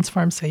children's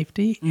farm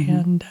safety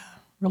and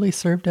really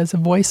served as a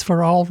voice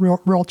for all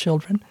rural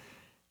children.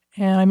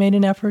 And I made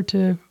an effort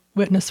to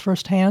witness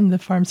firsthand the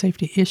farm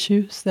safety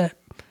issues that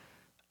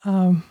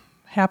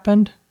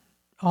happened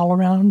all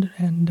around.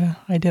 And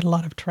I did a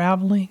lot of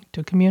traveling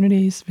to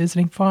communities,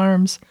 visiting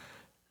farms,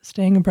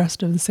 staying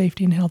abreast of the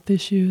safety and health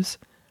issues.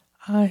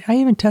 I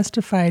even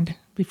testified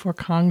before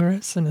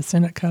Congress in a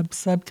Senate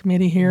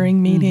subcommittee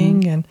hearing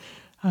meeting, and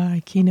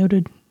I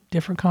keynoted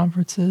different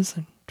conferences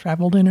and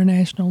traveled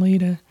internationally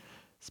to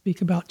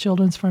speak about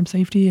children's farm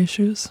safety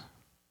issues.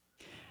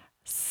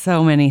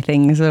 So many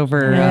things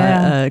over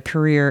a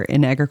career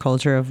in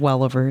agriculture of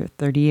well over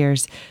 30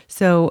 years.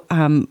 So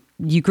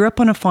you grew up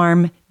on a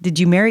farm. Did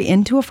you marry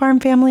into a farm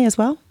family as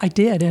well? I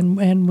did,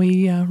 and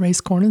we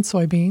raised corn and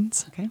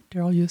soybeans. Okay.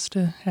 Daryl used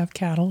to have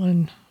cattle,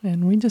 and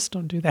we just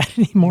don't do that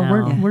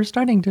anymore. No. We're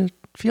starting to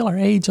feel our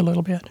age a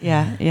little bit.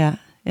 Yeah.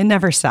 It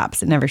never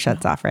stops. It never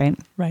shuts off, right?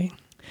 Right.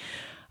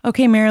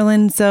 Okay,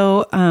 Marilyn.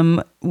 So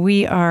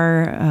we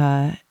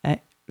are,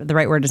 the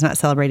right word is not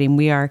celebrating.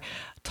 We are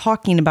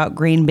talking about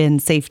Grain Bin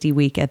Safety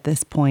Week at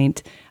this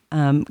point.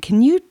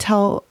 Can you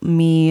tell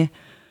me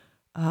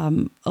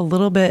a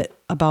little bit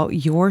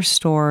about your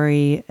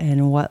story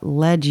and what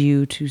led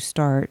you to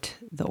start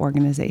the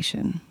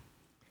organization?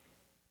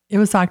 It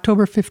was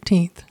October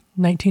 15th,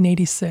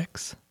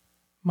 1986.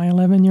 My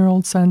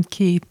 11-year-old son,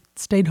 Keith,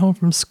 stayed home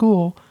from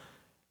school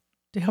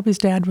to help his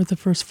dad with the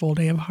first full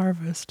day of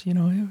harvest. You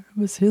know, it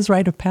was his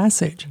rite of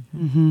passage.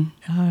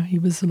 He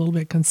was a little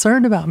bit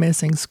concerned about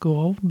missing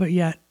school, but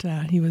yet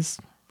he was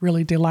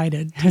really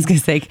delighted. I was going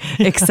to say,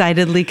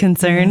 excitedly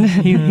concerned.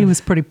 He was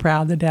pretty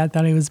proud that Dad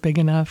thought he was big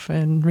enough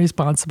and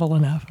responsible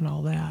enough and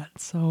all that.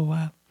 So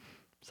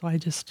I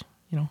just,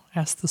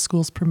 asked the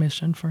school's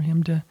permission for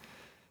him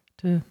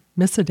to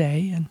miss a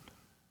day, and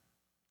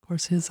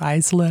course, his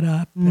eyes lit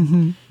up,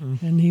 and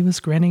he was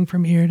grinning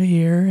from ear to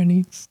ear, and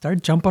he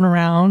started jumping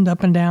around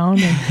up and down,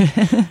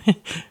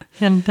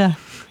 and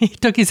he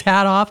took his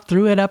hat off,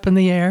 threw it up in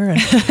the air,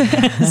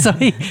 and so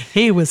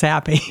he was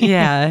happy.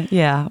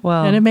 Yeah.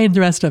 Well, And it made the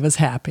rest of us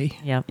happy.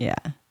 Yep. yeah.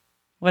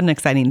 What an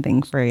exciting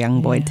thing for a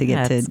young boy to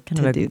get it's kind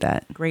of to a do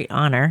that. Great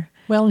honor.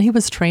 Well, and he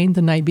was trained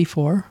the night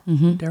before.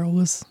 Daryl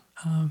was,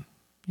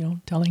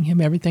 telling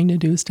him everything to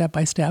do step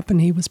by step, and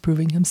he was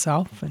proving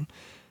himself.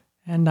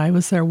 And I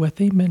was there with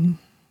him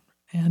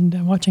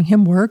and watching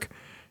him work.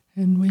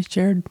 And we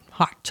shared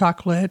hot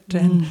chocolate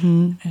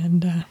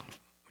and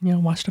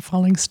watched a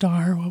falling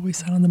star while we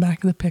sat on the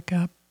back of the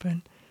pickup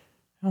and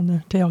on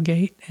the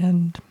tailgate.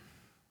 And,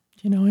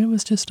 it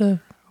was just a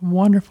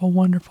wonderful,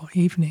 wonderful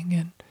evening.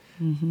 And,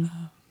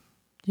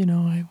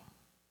 I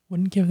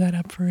wouldn't give that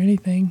up for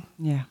anything.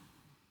 Yeah.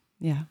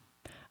 Yeah.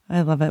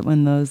 I love it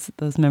when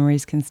those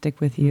memories can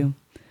stick with you.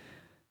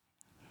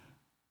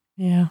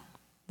 Yeah.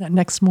 That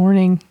next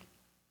morning,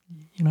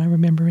 I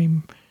remember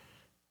him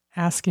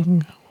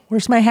asking,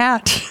 "Where's my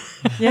hat?"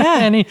 Yeah.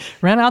 And he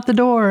ran out the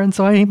door, and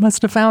so he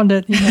must have found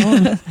it,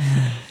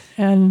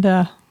 and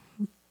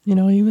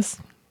he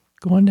was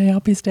going to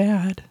help his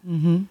dad.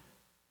 Mm-hmm.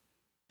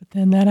 But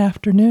then that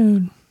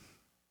afternoon,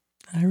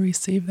 I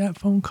received that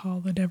phone call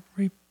that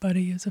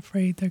everybody is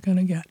afraid they're going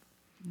to get.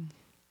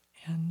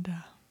 And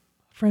a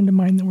friend of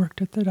mine that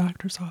worked at the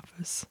doctor's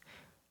office,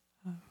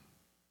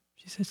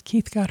 she says,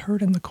 "Keith got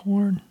hurt in the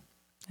corn,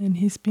 and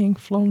he's being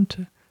flown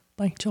to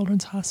Blank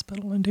Children's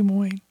Hospital in Des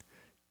Moines."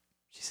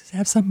 She says,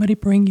 "Have somebody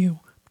bring you.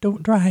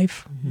 Don't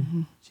drive."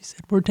 She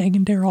said, "We're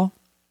taking Daryl."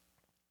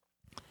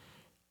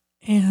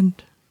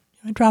 And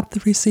I dropped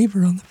the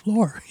receiver on the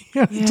floor.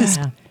 Yeah.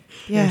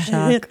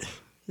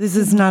 This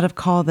is not a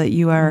call that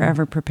you are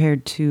ever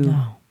prepared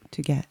to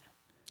get.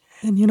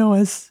 And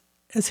as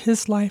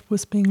his life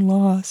was being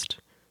lost,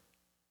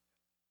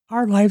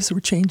 our lives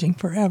were changing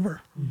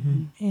forever.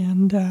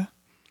 And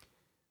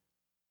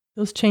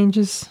those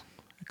changes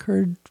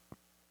occurred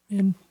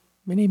in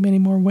many, many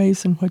more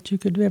ways than what you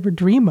could ever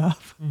dream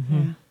of.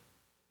 Yeah.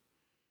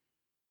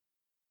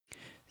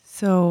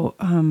 So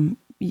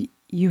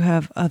you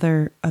have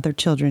other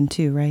children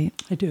too, right?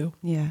 I do.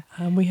 Yeah.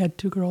 We had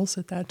 2 girls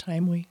at that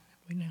time. We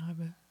now have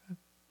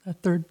a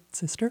third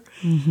sister.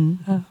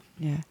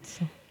 Yeah.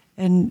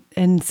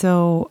 And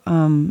so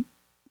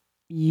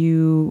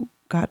you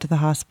got to the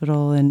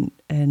hospital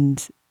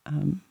and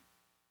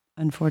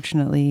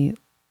unfortunately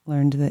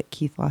learned that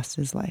Keith lost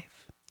his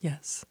life.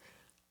 Yes.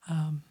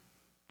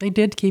 They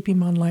did keep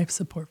him on life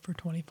support for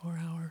 24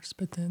 hours,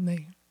 but then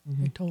they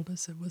told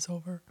us it was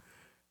over.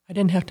 I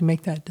didn't have to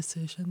make that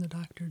decision. The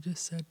doctor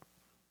just said,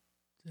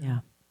 Yeah.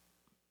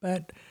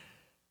 But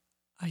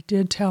I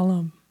did tell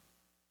him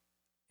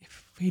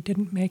if he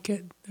didn't make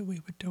it, that we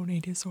would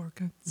donate his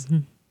organs.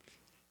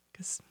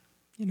 Because,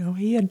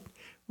 we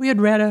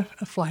had read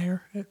a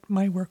flyer at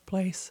my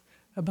workplace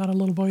about a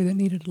little boy that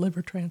needed a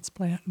liver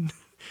transplant.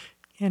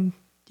 And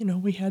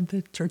we had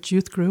the church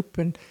youth group,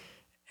 and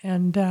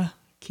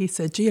Keith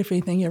said, "Gee, if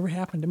anything ever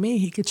happened to me,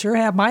 he could sure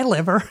have my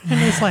liver."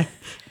 And it's like,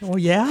 "Oh,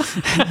 yeah?"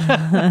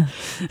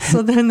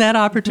 So then that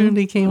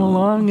opportunity came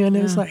along, and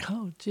it was like,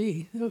 "Oh,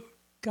 gee,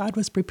 God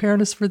was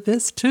preparing us for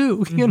this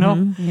too,"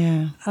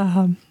 Yeah.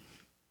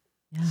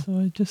 So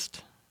it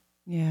just...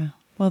 Yeah.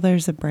 Well,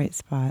 there's a bright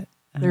spot.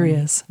 There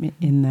is.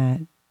 In that,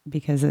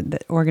 because the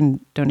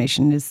organ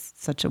donation is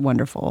such a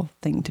wonderful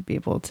thing to be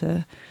able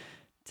to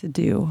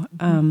do.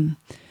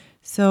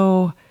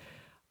 So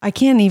I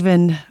can't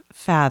even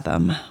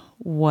fathom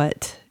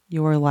what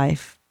your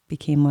life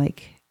became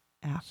like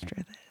after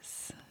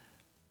this.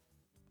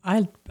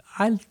 I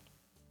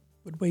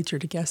would wager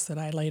to guess that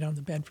I laid on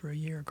the bed for a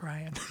year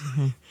crying.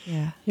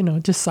 Yeah.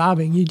 Just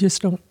sobbing. You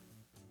just don't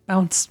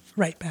bounce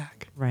right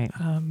back. Right.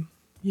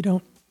 You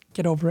don't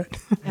get over it.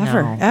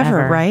 Ever,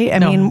 Never. right? I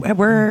mean,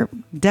 we're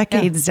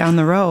decades down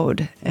the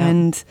road,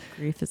 and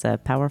Grief is a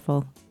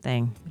powerful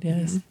thing. It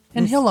is.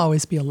 And he'll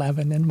always be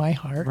 11 in my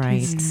heart. Right.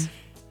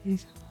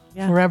 He's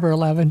forever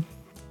 11.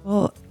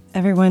 well,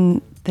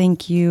 everyone,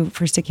 thank you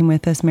for sticking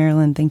with us.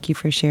 Marilyn, thank you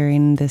for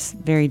sharing this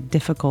very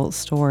difficult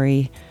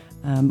story.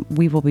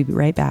 We will be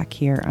right back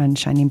here on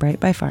Shining Bright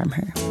by Farm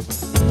Her.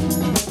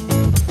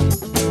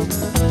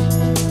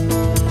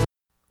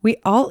 We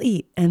all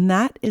eat, and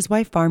that is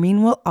why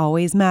farming will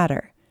always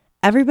matter.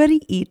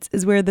 Everybody Eats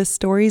is where the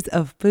stories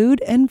of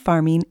food and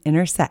farming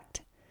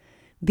intersect.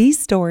 These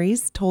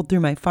stories, told through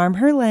my Farm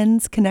Her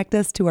lens, connect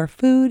us to our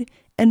food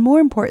and,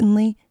 more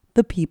importantly,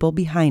 the people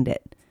behind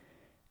it.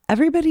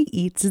 Everybody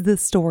Eats is the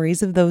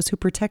stories of those who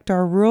protect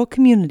our rural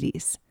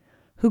communities,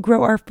 who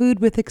grow our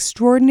food with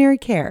extraordinary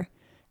care,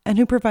 and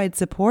who provide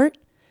support,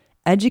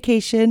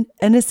 education,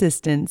 and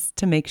assistance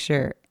to make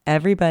sure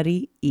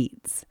everybody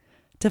eats.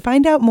 To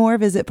find out more,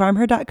 visit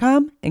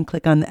farmher.com and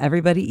click on the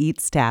Everybody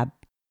Eats tab.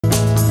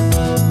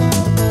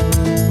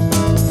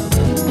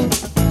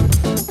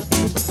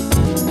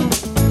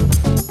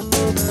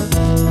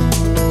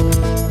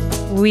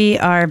 We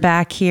are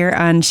back here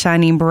on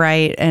Shining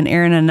Bright, and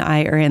Aaron and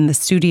I are in the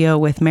studio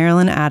with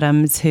Marilyn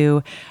Adams,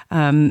 who,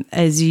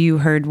 as you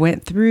heard,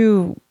 went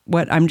through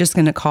what I'm just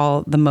going to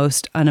call the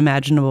most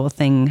unimaginable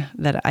thing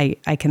that I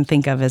can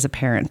think of as a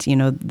parent. You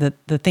know,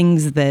 the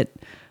things that,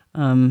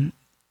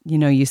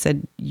 you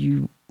said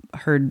you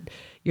heard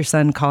your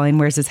son calling,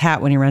 "Where's his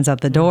hat?" when he runs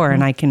out the door.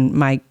 And I can,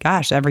 my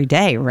gosh, every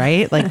day,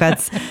 right? Like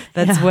that's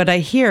what I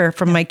hear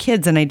from my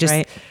kids. And I just,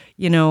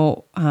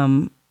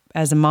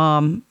 as a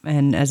mom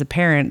and as a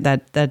parent,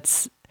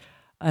 that's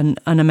an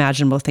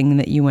unimaginable thing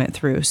that you went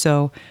through.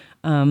 So,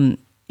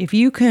 if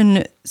you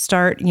can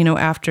start,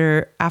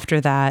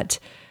 after that,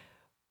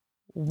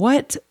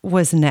 what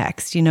was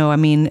next?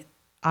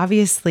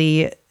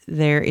 Obviously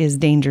there is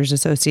dangers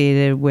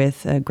associated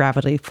with a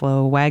gravity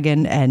flow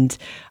wagon and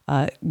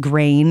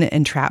grain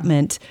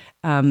entrapment.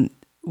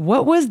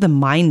 What was the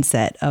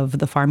mindset of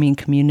the farming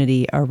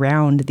community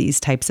around these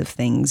types of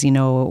things?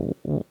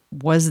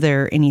 Was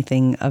there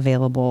anything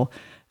available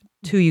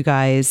to you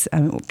guys?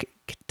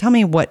 Tell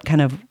me what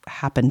kind of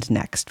happened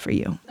next for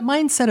you. The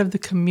mindset of the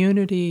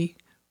community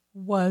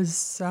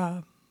was,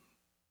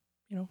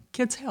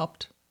 kids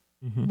helped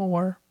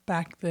more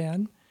back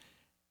then.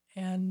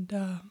 And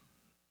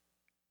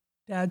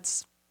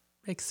dads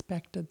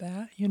expected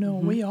that.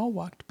 We all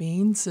walked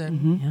beans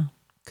and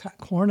cut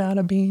corn out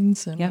of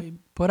beans, and we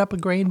put up a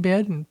grain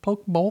bed and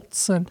poke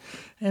bolts.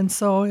 And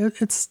so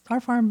it's our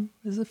farm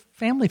is a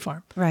family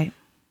farm. Right.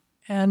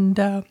 And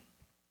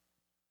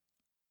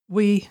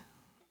we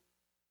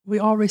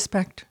all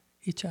respect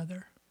each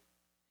other.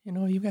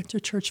 You've got your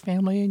church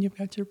family, and you've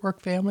got your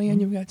work family, and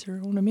you've got your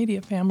own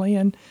immediate family,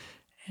 and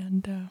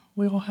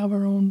we all have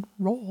our own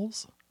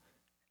roles.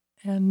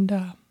 And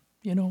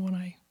when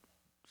I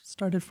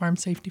started Farm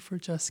Safety for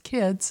Just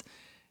Kids,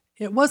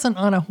 it wasn't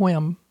on a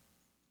whim.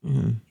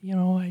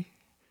 It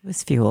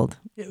was fueled.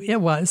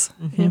 It was.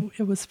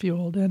 It was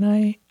fueled, and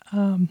I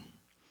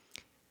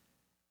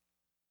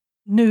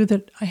knew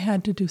that I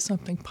had to do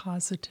something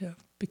positive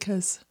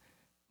because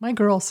my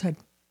girls had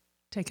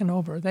taken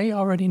over. They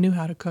already knew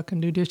how to cook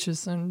and do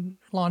dishes and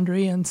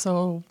laundry, and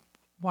so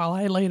while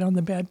I laid on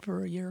the bed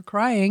for a year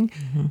crying,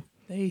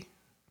 they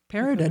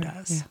parented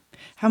us.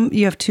 Yeah.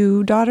 You have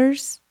 2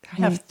 daughters? I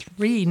have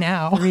 3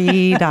 now.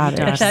 3 daughters.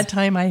 At that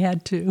time, I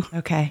had 2.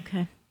 Okay.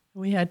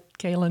 We had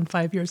Kaylin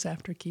 5 years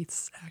after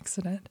Keith's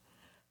accident.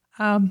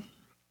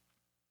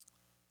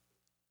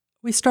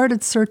 We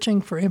started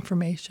searching for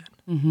information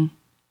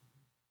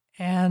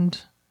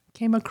and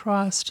came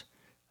across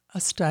a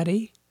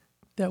study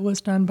that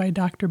was done by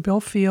Dr. Bill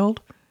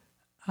Field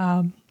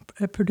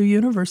at Purdue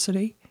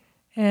University,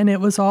 and it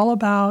was all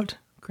about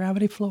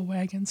gravity flow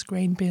wagons,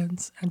 grain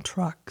bins, and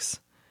trucks.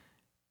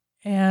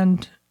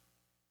 And,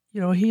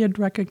 he had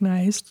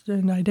recognized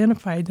and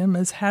identified them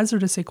as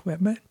hazardous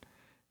equipment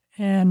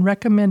and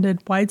recommended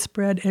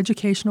widespread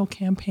educational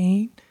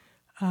campaign,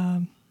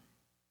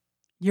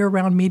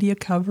 year-round media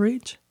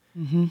coverage.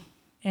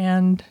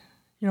 And,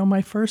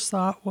 my first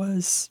thought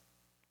was,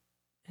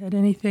 had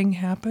anything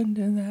happened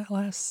in that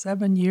last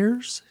 7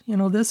 years?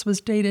 This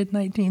was dated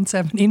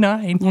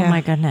 1979. Oh,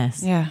 my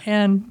goodness. Yeah.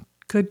 And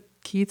could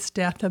Keith's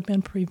death have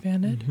been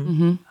prevented?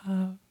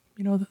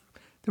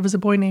 There was a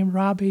boy named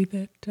Robbie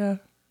that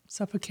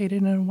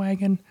suffocated in a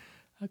wagon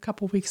a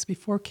couple weeks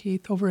before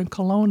Keith over in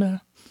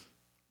Kelowna.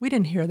 We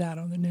didn't hear that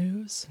on the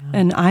news.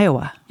 In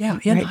Iowa. Yeah,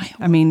 in right?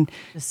 Iowa.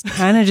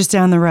 Kind of just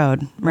down the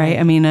road, right?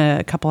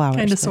 A couple hours.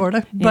 Kind of, sort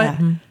of. But,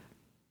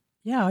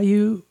 But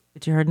you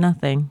heard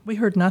nothing. We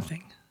heard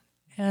nothing.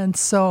 And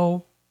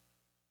so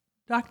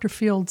Dr.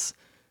 Field's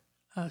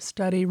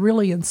study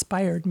really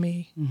inspired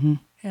me.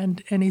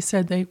 And he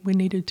said we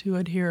needed to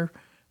adhere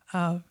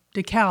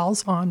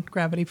decals on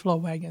gravity flow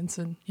wagons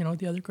and,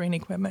 the other grain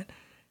equipment.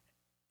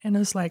 And it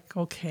was like,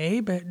 okay,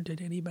 but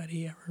did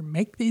anybody ever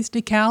make these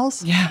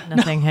decals? Yeah.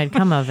 Nothing had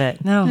come of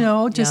it.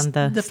 No, just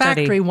the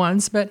factory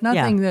ones, but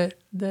nothing that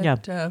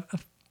a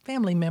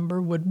family member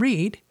would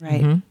read.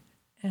 Right.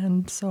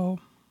 And so,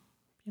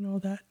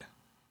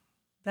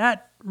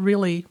 that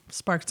really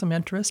sparked some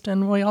interest.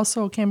 And we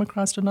also came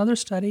across another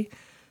study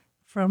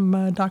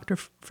from Dr.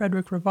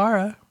 Frederick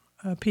Rivara,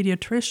 a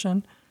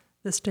pediatrician,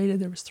 that stated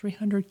there was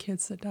 300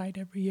 kids that died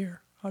every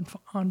year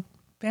on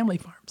family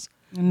farms.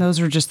 And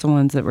those were just the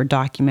ones that were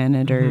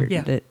documented or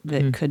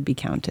that could be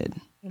counted.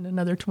 And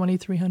another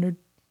 2,300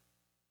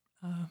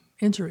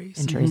 injuries.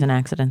 Injuries and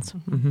accidents.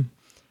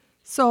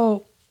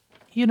 So,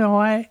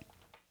 I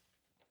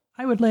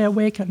would lay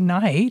awake at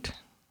night.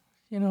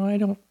 I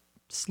don't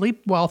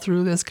sleep well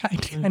through this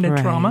kind of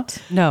trauma.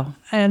 No.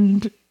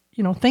 And,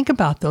 think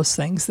about those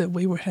things that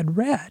we had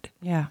read.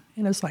 Yeah.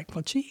 And it's like,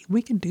 well, gee,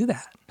 we can do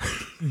that.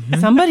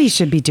 Somebody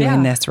should be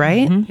doing this,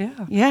 right?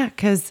 Yeah. Yeah,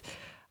 because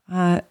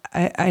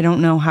I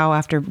don't know how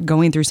after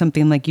going through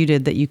something like you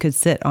did that you could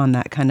sit on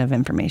that kind of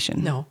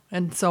information. No.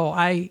 And so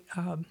I,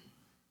 on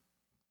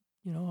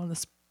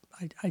this,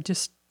 I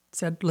just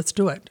said, let's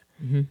do it.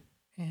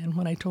 And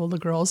when I told the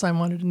girls I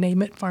wanted to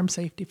name it Farm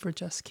Safety for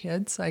Just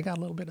Kids, I got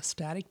a little bit of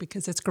static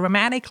because it's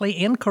grammatically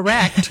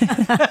incorrect.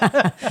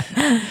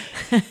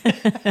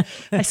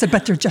 I said,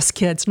 but they're just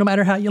kids, no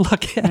matter how you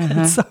look at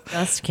it. So,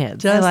 Just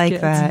kids. I like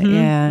kids. that.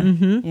 Yeah.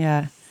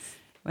 Yeah.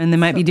 And they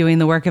might be doing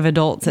the work of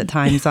adults at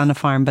times on a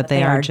farm, but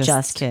they are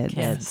just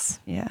kids.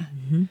 Yeah.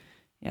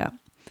 Yeah.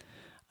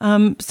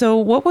 So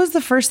what was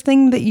the first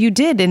thing that you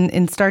did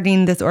in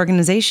starting this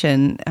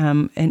organization?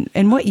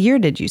 And what year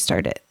did you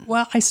start it?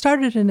 Well, I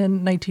started it in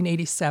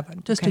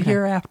 1987, just a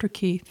year after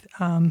Keith.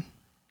 It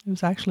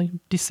was actually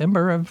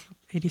December of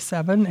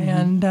 87.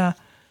 And I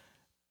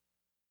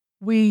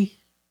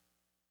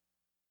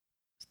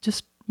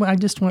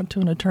just went to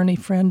an attorney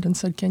friend and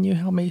said, can you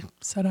help me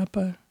set up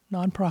a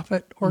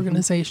nonprofit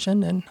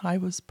organization? And I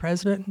was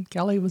president, and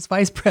Kelly was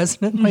vice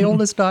president, my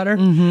oldest daughter,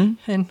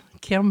 and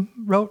Kim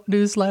wrote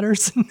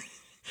newsletters.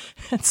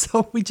 And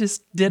so we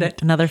just did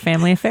it. Another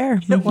family affair.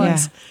 It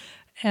was.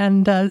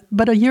 And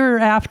but a year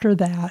after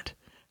that,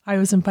 I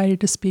was invited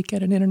to speak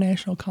at an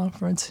international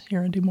conference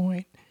here in Des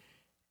Moines.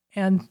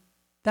 And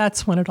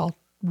that's when it all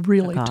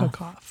really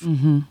took off.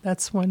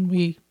 That's when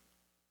we,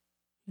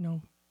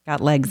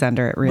 Got legs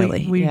under it,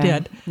 really. We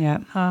did.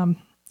 Yeah.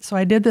 So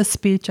I did this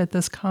speech at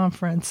this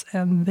conference,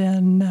 and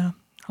then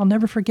I'll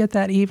never forget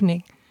that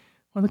evening.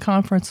 When the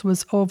conference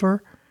was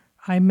over,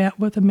 I met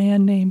with a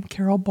man named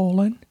Carol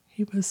Bolin.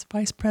 He was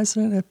vice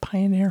president of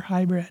Pioneer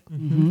Hybrid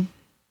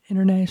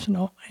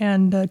International,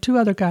 and two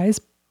other guys,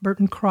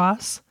 Burton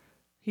Cross.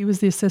 He was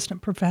the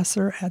assistant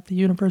professor at the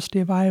University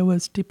of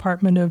Iowa's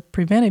Department of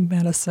Preventive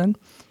Medicine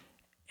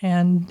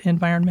and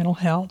Environmental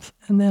Health,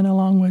 and then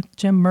along with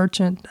Jim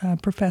Merchant,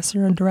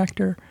 professor and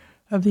director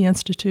of the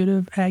Institute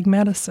of Ag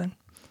Medicine.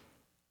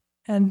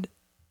 And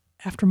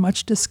after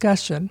much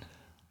discussion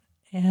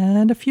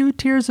and a few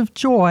tears of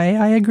joy,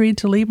 I agreed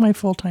to leave my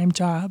full-time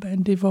job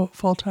and devote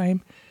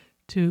full-time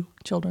to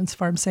children's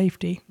farm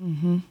safety.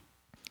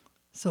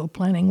 So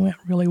planning went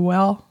really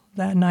well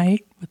that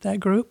night with that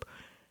group.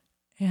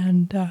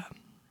 And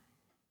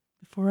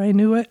before I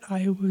knew it,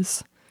 I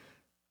was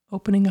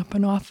opening up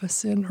an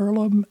office in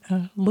Earlham,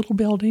 a little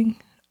building,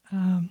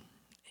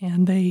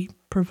 and they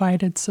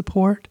provided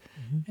support.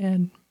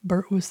 And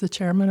Bert was the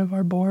chairman of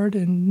our board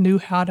and knew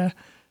how to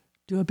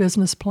do a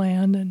business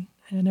plan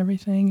and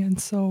everything.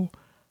 And so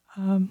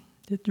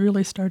it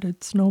really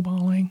started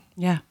snowballing.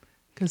 Yeah.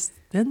 Because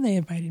then they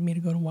invited me to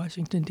go to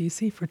Washington,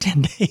 D.C. for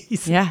 10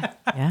 days. Yeah.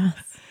 Yeah.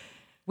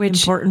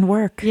 Which important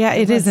work. Yeah,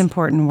 it is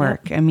important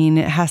work. I mean,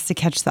 it has to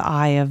catch the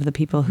eye of the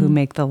people who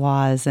make the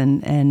laws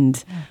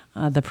and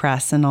the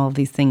press and all of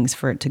these things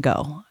for it to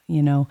go,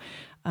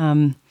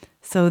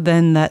 So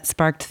then that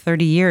sparked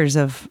 30 years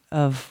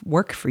of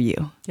work for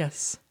you.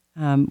 Yes.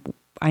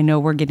 I know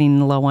we're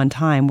getting low on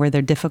time. Were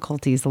there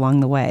difficulties along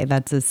the way?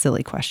 That's a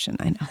silly question,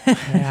 I know.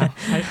 Yeah.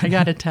 I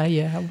got to tell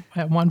you,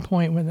 at one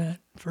point when that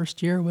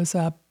first year was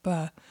up,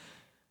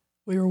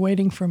 we were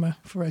waiting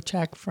for a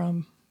check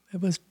from,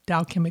 it was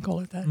Dow Chemical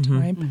at that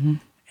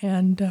time.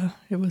 And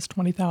it was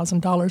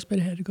 $20,000, but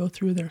it had to go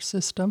through their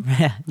system.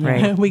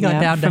 Right. We got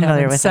down to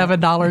having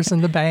 $7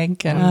 in the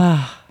bank,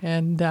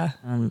 and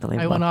Unbelievable.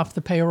 I went off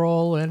the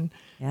payroll, and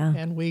Yeah.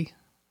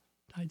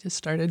 I just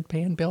started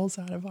paying bills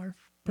out of our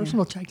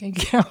personal checking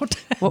account.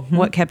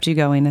 What kept you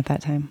going at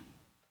that time?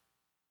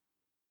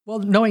 Well,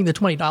 knowing the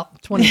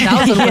 $20,000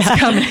 was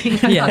coming, I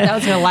thought that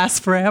was going to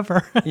last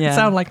forever. Yeah. It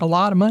sounded like a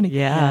lot of money.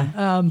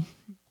 Yeah.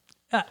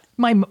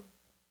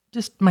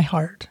 My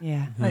heart.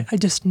 Yeah. I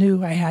just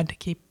knew I had to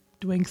keep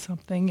doing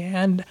something,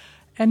 and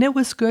it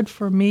was good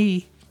for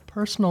me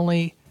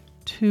personally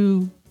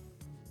to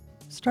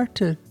start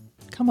to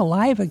come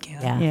alive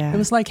again. Yeah. Yeah. It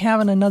was like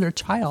having another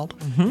child.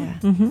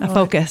 A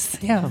focus.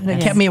 Yeah, and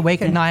it kept me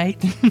awake at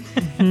night.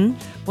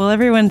 Well,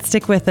 everyone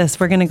stick with us.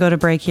 We're going to go to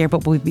break here,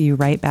 but we'll be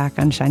right back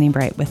on Shining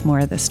Bright with more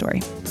of this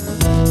story.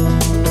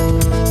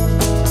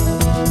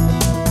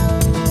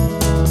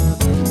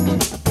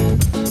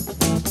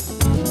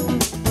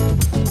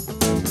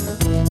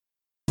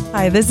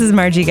 Hi, this is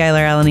Margie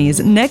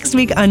Geiler-Alanis. Next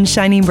week on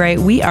Shining Bright,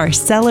 we are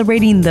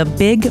celebrating the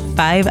Big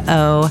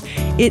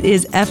 5-0. It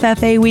is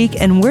FFA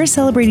week, and we're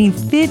celebrating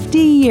 50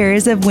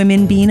 years of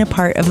women being a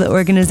part of the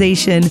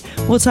organization.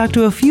 We'll talk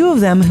to a few of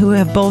them who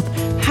have both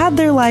had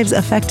their lives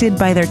affected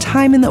by their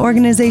time in the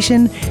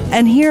organization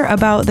and hear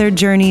about their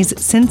journeys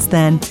since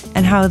then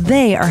and how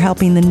they are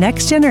helping the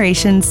next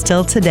generation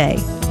still today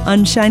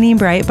on Shining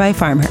Bright by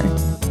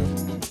FarmHer.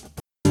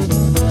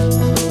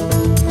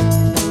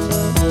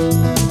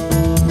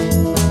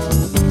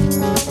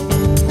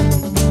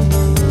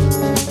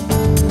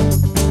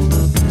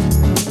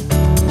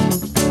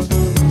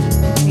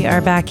 We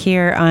are back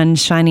here on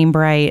Shining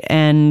Bright,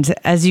 and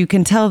as you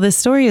can tell, this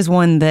story is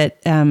one that,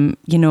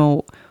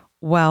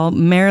 while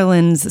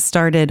Marilyn's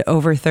started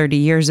over 30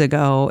 years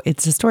ago,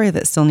 it's a story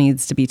that still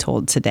needs to be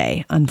told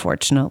today,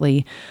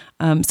 unfortunately.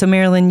 So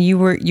Marilyn, you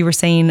were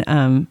saying,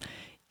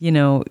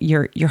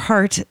 your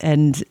heart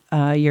and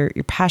your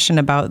passion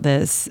about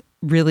this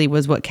really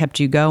was what kept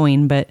you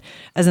going. But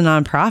as a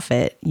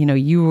nonprofit,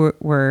 you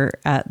were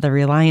at the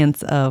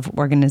reliance of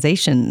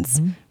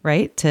organizations,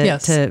 right?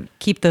 Yes. To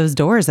keep those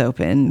doors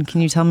open.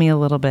 Can you tell me a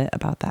little bit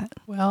about that?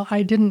 Well,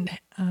 I didn't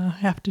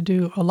have to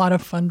do a lot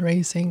of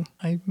fundraising.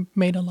 I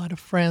made a lot of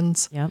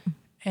friends. Yep.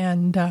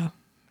 And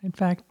in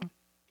fact,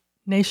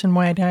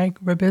 Nationwide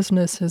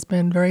Agribusiness has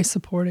been very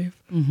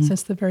supportive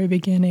since the very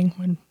beginning.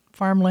 When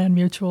Farmland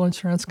Mutual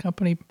Insurance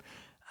Company,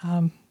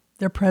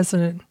 their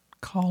president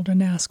called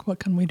and asked, what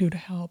can we do to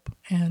help?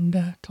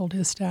 And told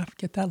his staff,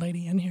 get that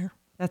lady in here.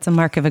 That's a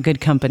mark of a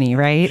good company,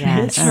 right?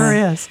 Yes. It sure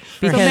is.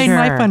 because- So it made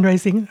my Sure.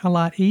 fundraising a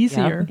lot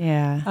easier.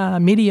 Yeah.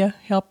 Media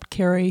helped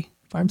carry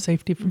Farm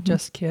Safety for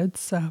Just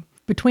Kids.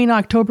 Between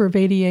October of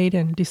 88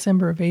 and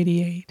December of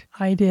 88,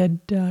 I did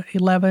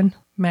 11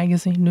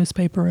 magazine,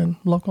 newspaper, and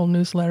local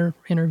newsletter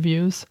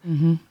interviews.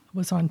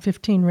 Was on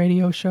 15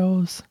 radio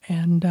shows,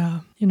 and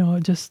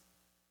just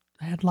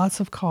had lots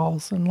of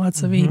calls and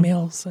lots of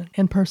emails and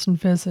in-person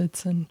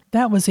visits, and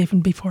that was even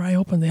before I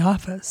opened the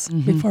office,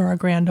 before our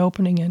grand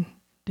opening in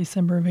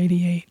December of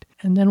 88.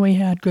 And then we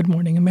had Good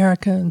Morning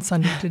America and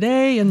Sunday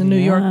Today and the New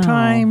York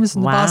Times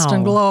and the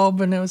Boston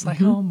Globe, and it was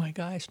like, oh my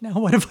gosh, now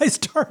what have I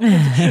started?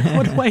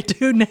 What do I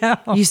do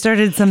now? You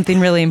started something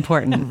really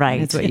important. Right.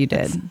 That's what you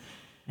did.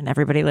 And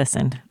everybody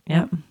listened.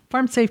 Yep.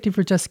 Farm Safety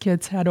for Just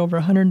Kids had over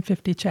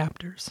 150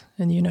 chapters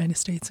in the United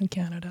States and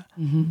Canada.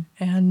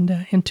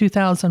 And in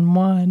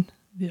 2001,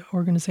 the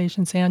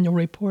organization's annual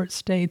report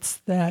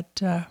states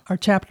that our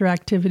chapter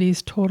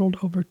activities totaled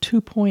over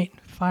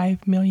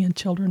 2.5 million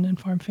children and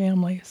farm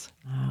families.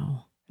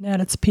 Wow. And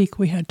at its peak,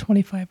 we had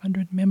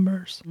 2,500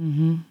 members.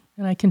 And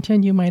I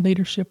continue my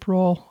leadership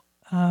role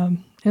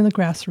in the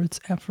grassroots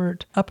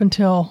effort up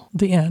until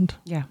the end.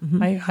 Yeah.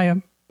 I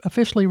am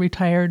officially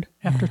retired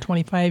after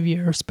 25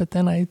 years, but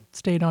then I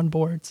stayed on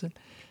boards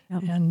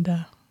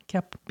and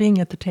kept being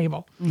at the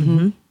table.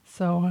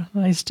 So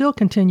I still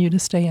continue to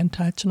stay in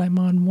touch, and I'm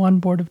on one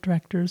board of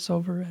directors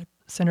over at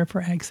Center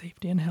for Ag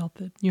Safety and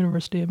Health at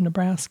University of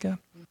Nebraska.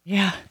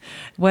 Yeah.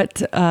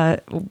 What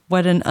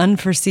an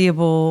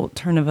unforeseeable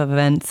turn of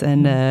events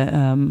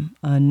and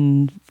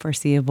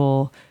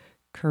unforeseeable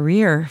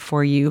career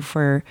for you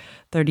for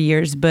 30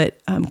 years. But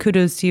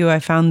kudos to you. I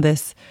found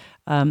this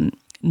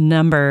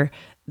number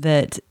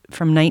that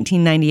from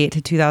 1998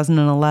 to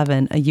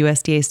 2011, a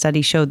USDA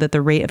study showed that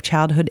the rate of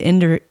childhood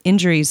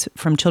injuries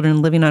from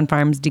children living on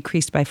farms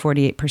decreased by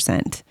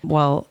 48%.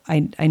 Well,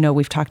 I know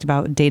we've talked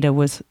about data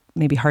was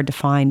maybe hard to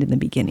find in the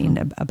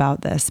beginning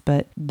about this,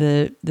 but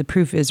the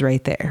proof is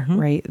right there,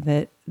 right?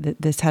 That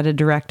this had a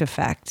direct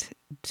effect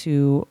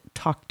to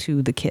talk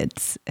to the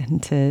kids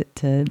and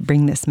to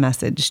bring this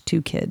message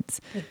to kids.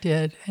 It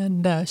did.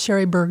 And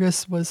Sherry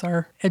Burgess was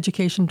our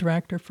education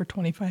director for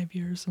 25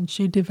 years, and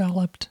she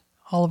developed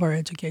all of our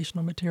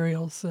educational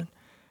materials. And,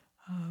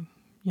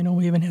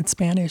 we even had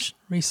Spanish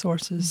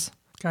resources.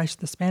 Gosh,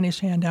 the Spanish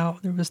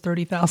handout, there was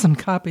 30,000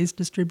 copies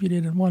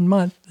distributed in 1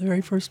 month, the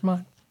very first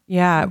month.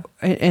 Yeah,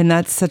 and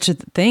that's such a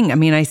thing. I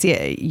mean, I see,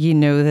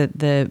 that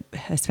the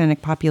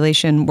Hispanic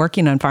population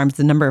working on farms,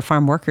 the number of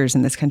farm workers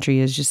in this country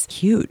is just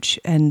huge.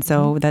 And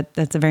so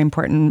that's a very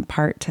important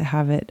part to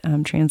have it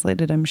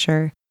translated, I'm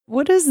sure.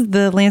 What does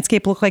the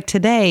landscape look like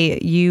today?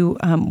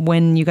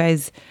 When you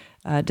guys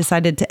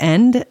decided to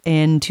end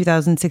in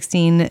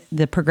 2016,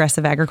 the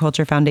Progressive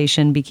Agriculture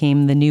Foundation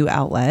became the new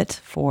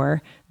outlet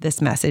for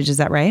this message. Is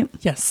that right?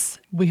 Yes,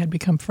 we had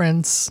become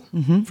friends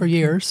for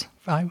years.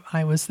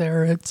 I was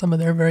there at some of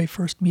their very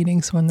first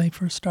meetings when they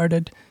first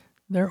started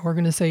their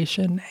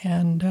organization,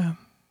 and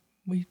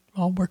we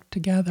all worked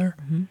together.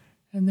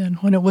 And then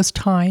when it was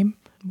time,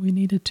 we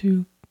needed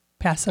to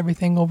pass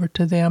everything over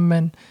to them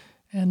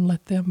and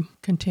let them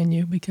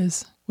continue,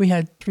 because we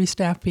had 3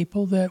 staff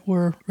people that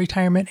were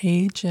retirement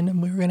age,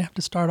 and we were going to have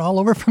to start all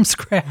over from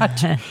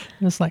scratch. And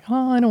it's like,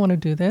 I don't want to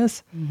do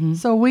this.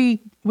 So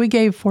we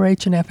gave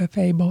 4-H and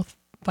FFA both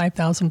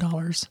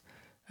 $5,000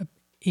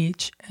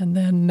 each, and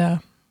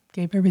then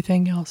gave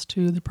everything else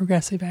to the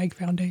Progressive Ag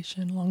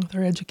Foundation, along with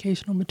our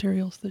educational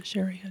materials that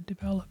Sherry had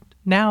developed.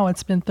 Now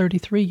it's been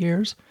 33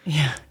 years,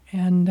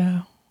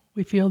 and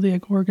we feel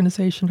the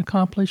organization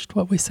accomplished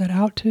what we set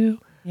out to.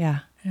 Yeah.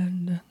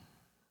 And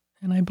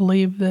I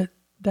believe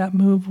that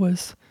move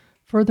was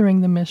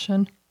furthering the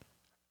mission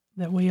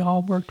that we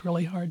all worked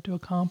really hard to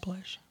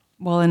accomplish.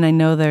 Well, and I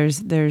know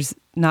there's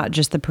not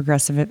just the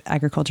Progressive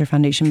Agriculture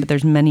Foundation, but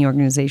there's many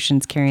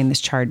organizations carrying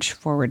this charge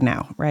forward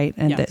now, right?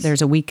 And Yes.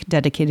 there's a week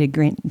dedicated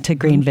to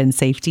grain bin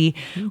safety,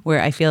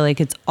 where I feel like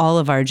it's all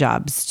of our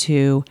jobs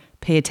to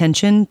pay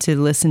attention, to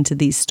listen to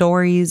these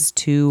stories,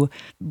 to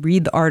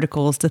read the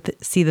articles, to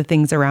see the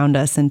things around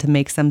us, and to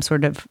make some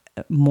sort of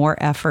more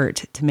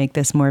effort to make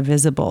this more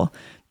visible.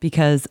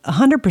 Because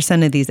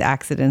 100% of these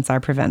accidents are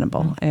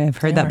preventable. I've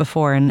heard that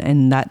before,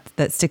 and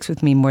that sticks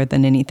with me more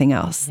than anything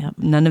else. Yep.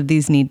 None of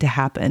these need to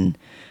happen.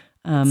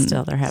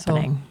 Still, they're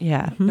happening.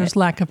 Yeah. There's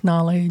lack of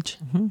knowledge,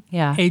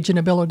 Yeah. age and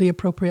ability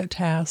appropriate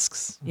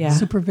tasks, Yeah.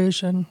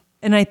 supervision,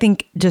 And I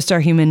think just our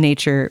human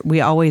nature,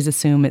 we always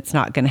assume it's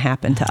not going to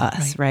happen to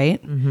us,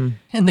 right? Mm-hmm.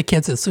 And the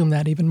kids assume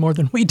that even more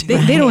than we do.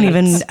 They don't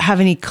even have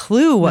any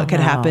clue what could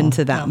happen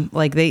to them.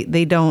 Like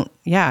they don't,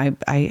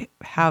 I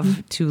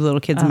have 2 little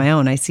kids of my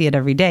own. I see it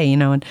every day,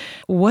 and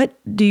what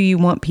do you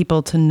want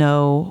people to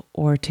know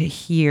or to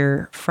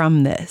hear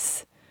from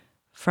this?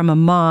 From a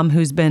mom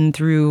who's been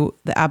through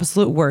the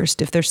absolute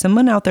worst. If there's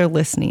someone out there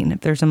listening,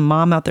 if there's a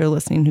mom out there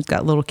listening who's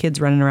got little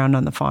kids running around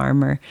on the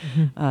farm or,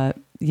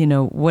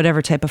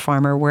 whatever type of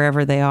farm or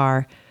wherever they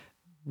are,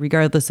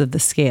 regardless of the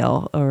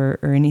scale or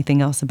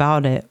anything else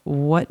about it,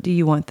 what do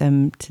you want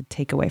them to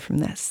take away from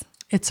this?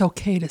 It's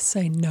okay to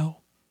say no.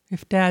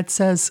 If dad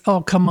says,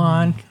 oh, come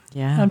on,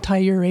 untie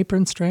your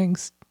apron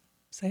strings,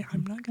 say,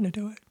 I'm not going to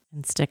do it.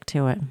 And stick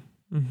to it.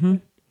 Mm-hmm.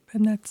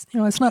 And that's,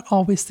 it's not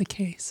always the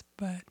case,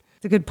 but.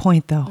 It's a good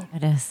point, though.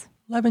 It is.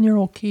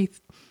 11-year-old Keith,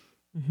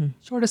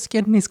 shortest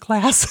kid in his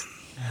class,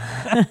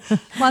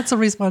 lots of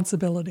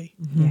responsibility.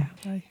 Mm-hmm. Yeah.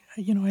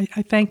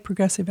 I thank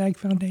Progressive Ag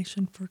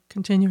Foundation for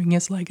continuing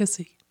his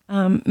legacy.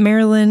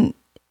 Marilyn,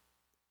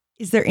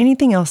 is there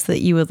anything else that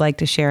you would like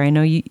to share? I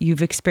know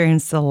you've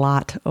experienced a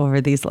lot over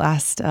these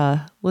last,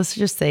 let's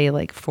just say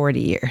 40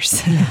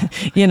 years.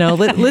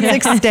 Let's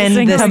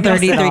extend this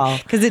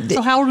 33.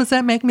 So how old does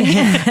that make me?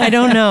 I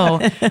don't know.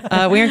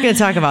 We aren't going to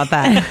talk about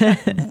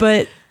that.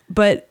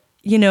 But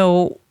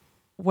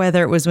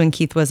whether it was when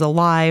Keith was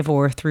alive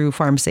or through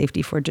Farm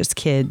Safety for Just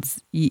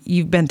Kids,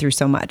 you've been through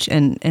so much.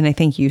 And I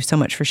thank you so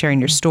much for sharing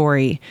your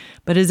story.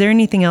 But is there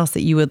anything else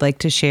that you would like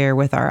to share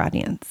with our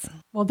audience?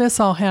 Well, this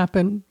all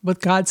happened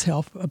with God's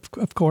help,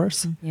 of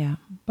course. Yeah.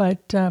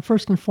 But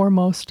first and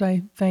foremost,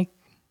 I thank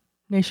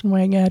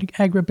Nationwide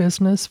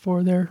Agribusiness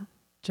for their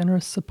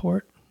generous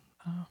support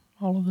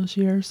all of those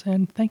years.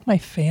 And thank my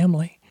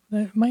family.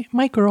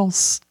 My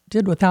girls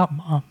did without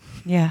mom.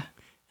 Yeah.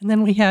 And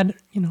then we had,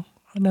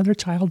 another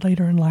child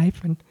later in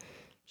life, and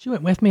she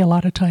went with me a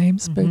lot of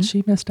times, but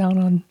she missed out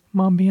on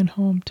mom being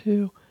home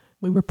too.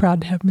 We were proud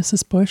to have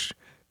Mrs. Bush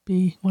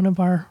be one of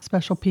our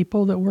special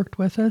people that worked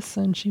with us,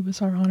 and she was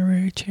our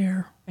honorary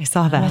chair. I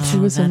saw that. While she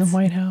was in the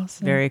White House.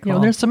 Very cool.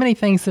 There's so many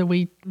things that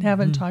we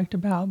haven't talked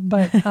about,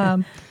 but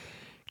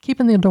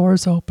keeping the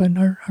doors open,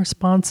 our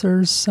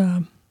sponsors,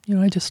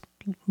 I just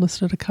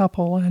listed a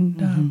couple,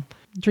 and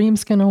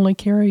dreams can only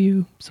carry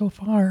you so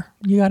far.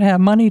 You got to have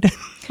money to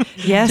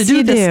yes, to do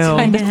you this do.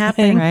 kind of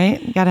thing,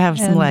 right? You got to have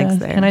some legs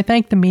there. And I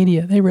thank the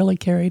media; they really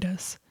carried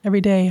us.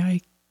 Every day,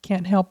 I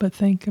can't help but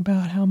think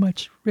about how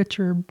much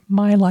richer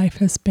my life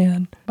has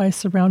been by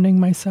surrounding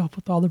myself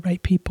with all the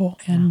right people.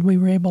 And we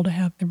were able to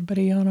have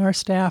everybody on our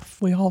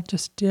staff. We all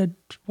just did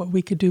what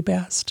we could do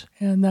best,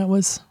 and that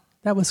was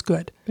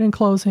good. But in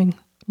closing,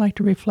 I'd like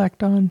to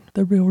reflect on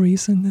the real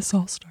reason this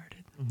all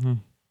started.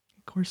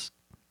 Of course,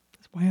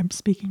 why I'm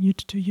speaking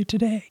to you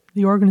today.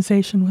 The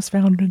organization was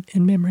founded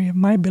in memory of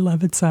my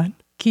beloved son.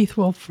 Keith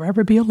will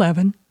forever be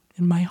 11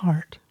 in my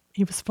heart.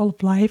 He was full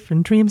of life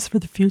and dreams for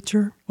the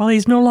future. While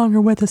he's no longer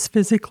with us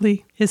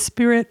physically, his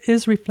spirit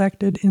is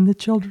reflected in the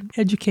children's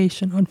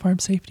education on farm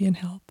safety and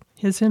health.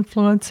 His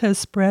influence has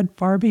spread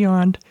far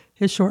beyond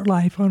his short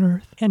life on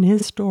earth, and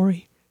his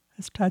story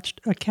has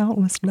touched a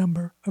countless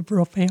number of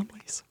rural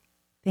families.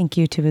 Thank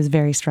you to his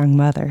very strong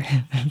mother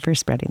for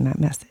spreading that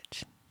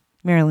message.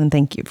 Marilyn,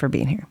 thank you for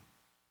being here.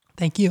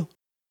 Thank you.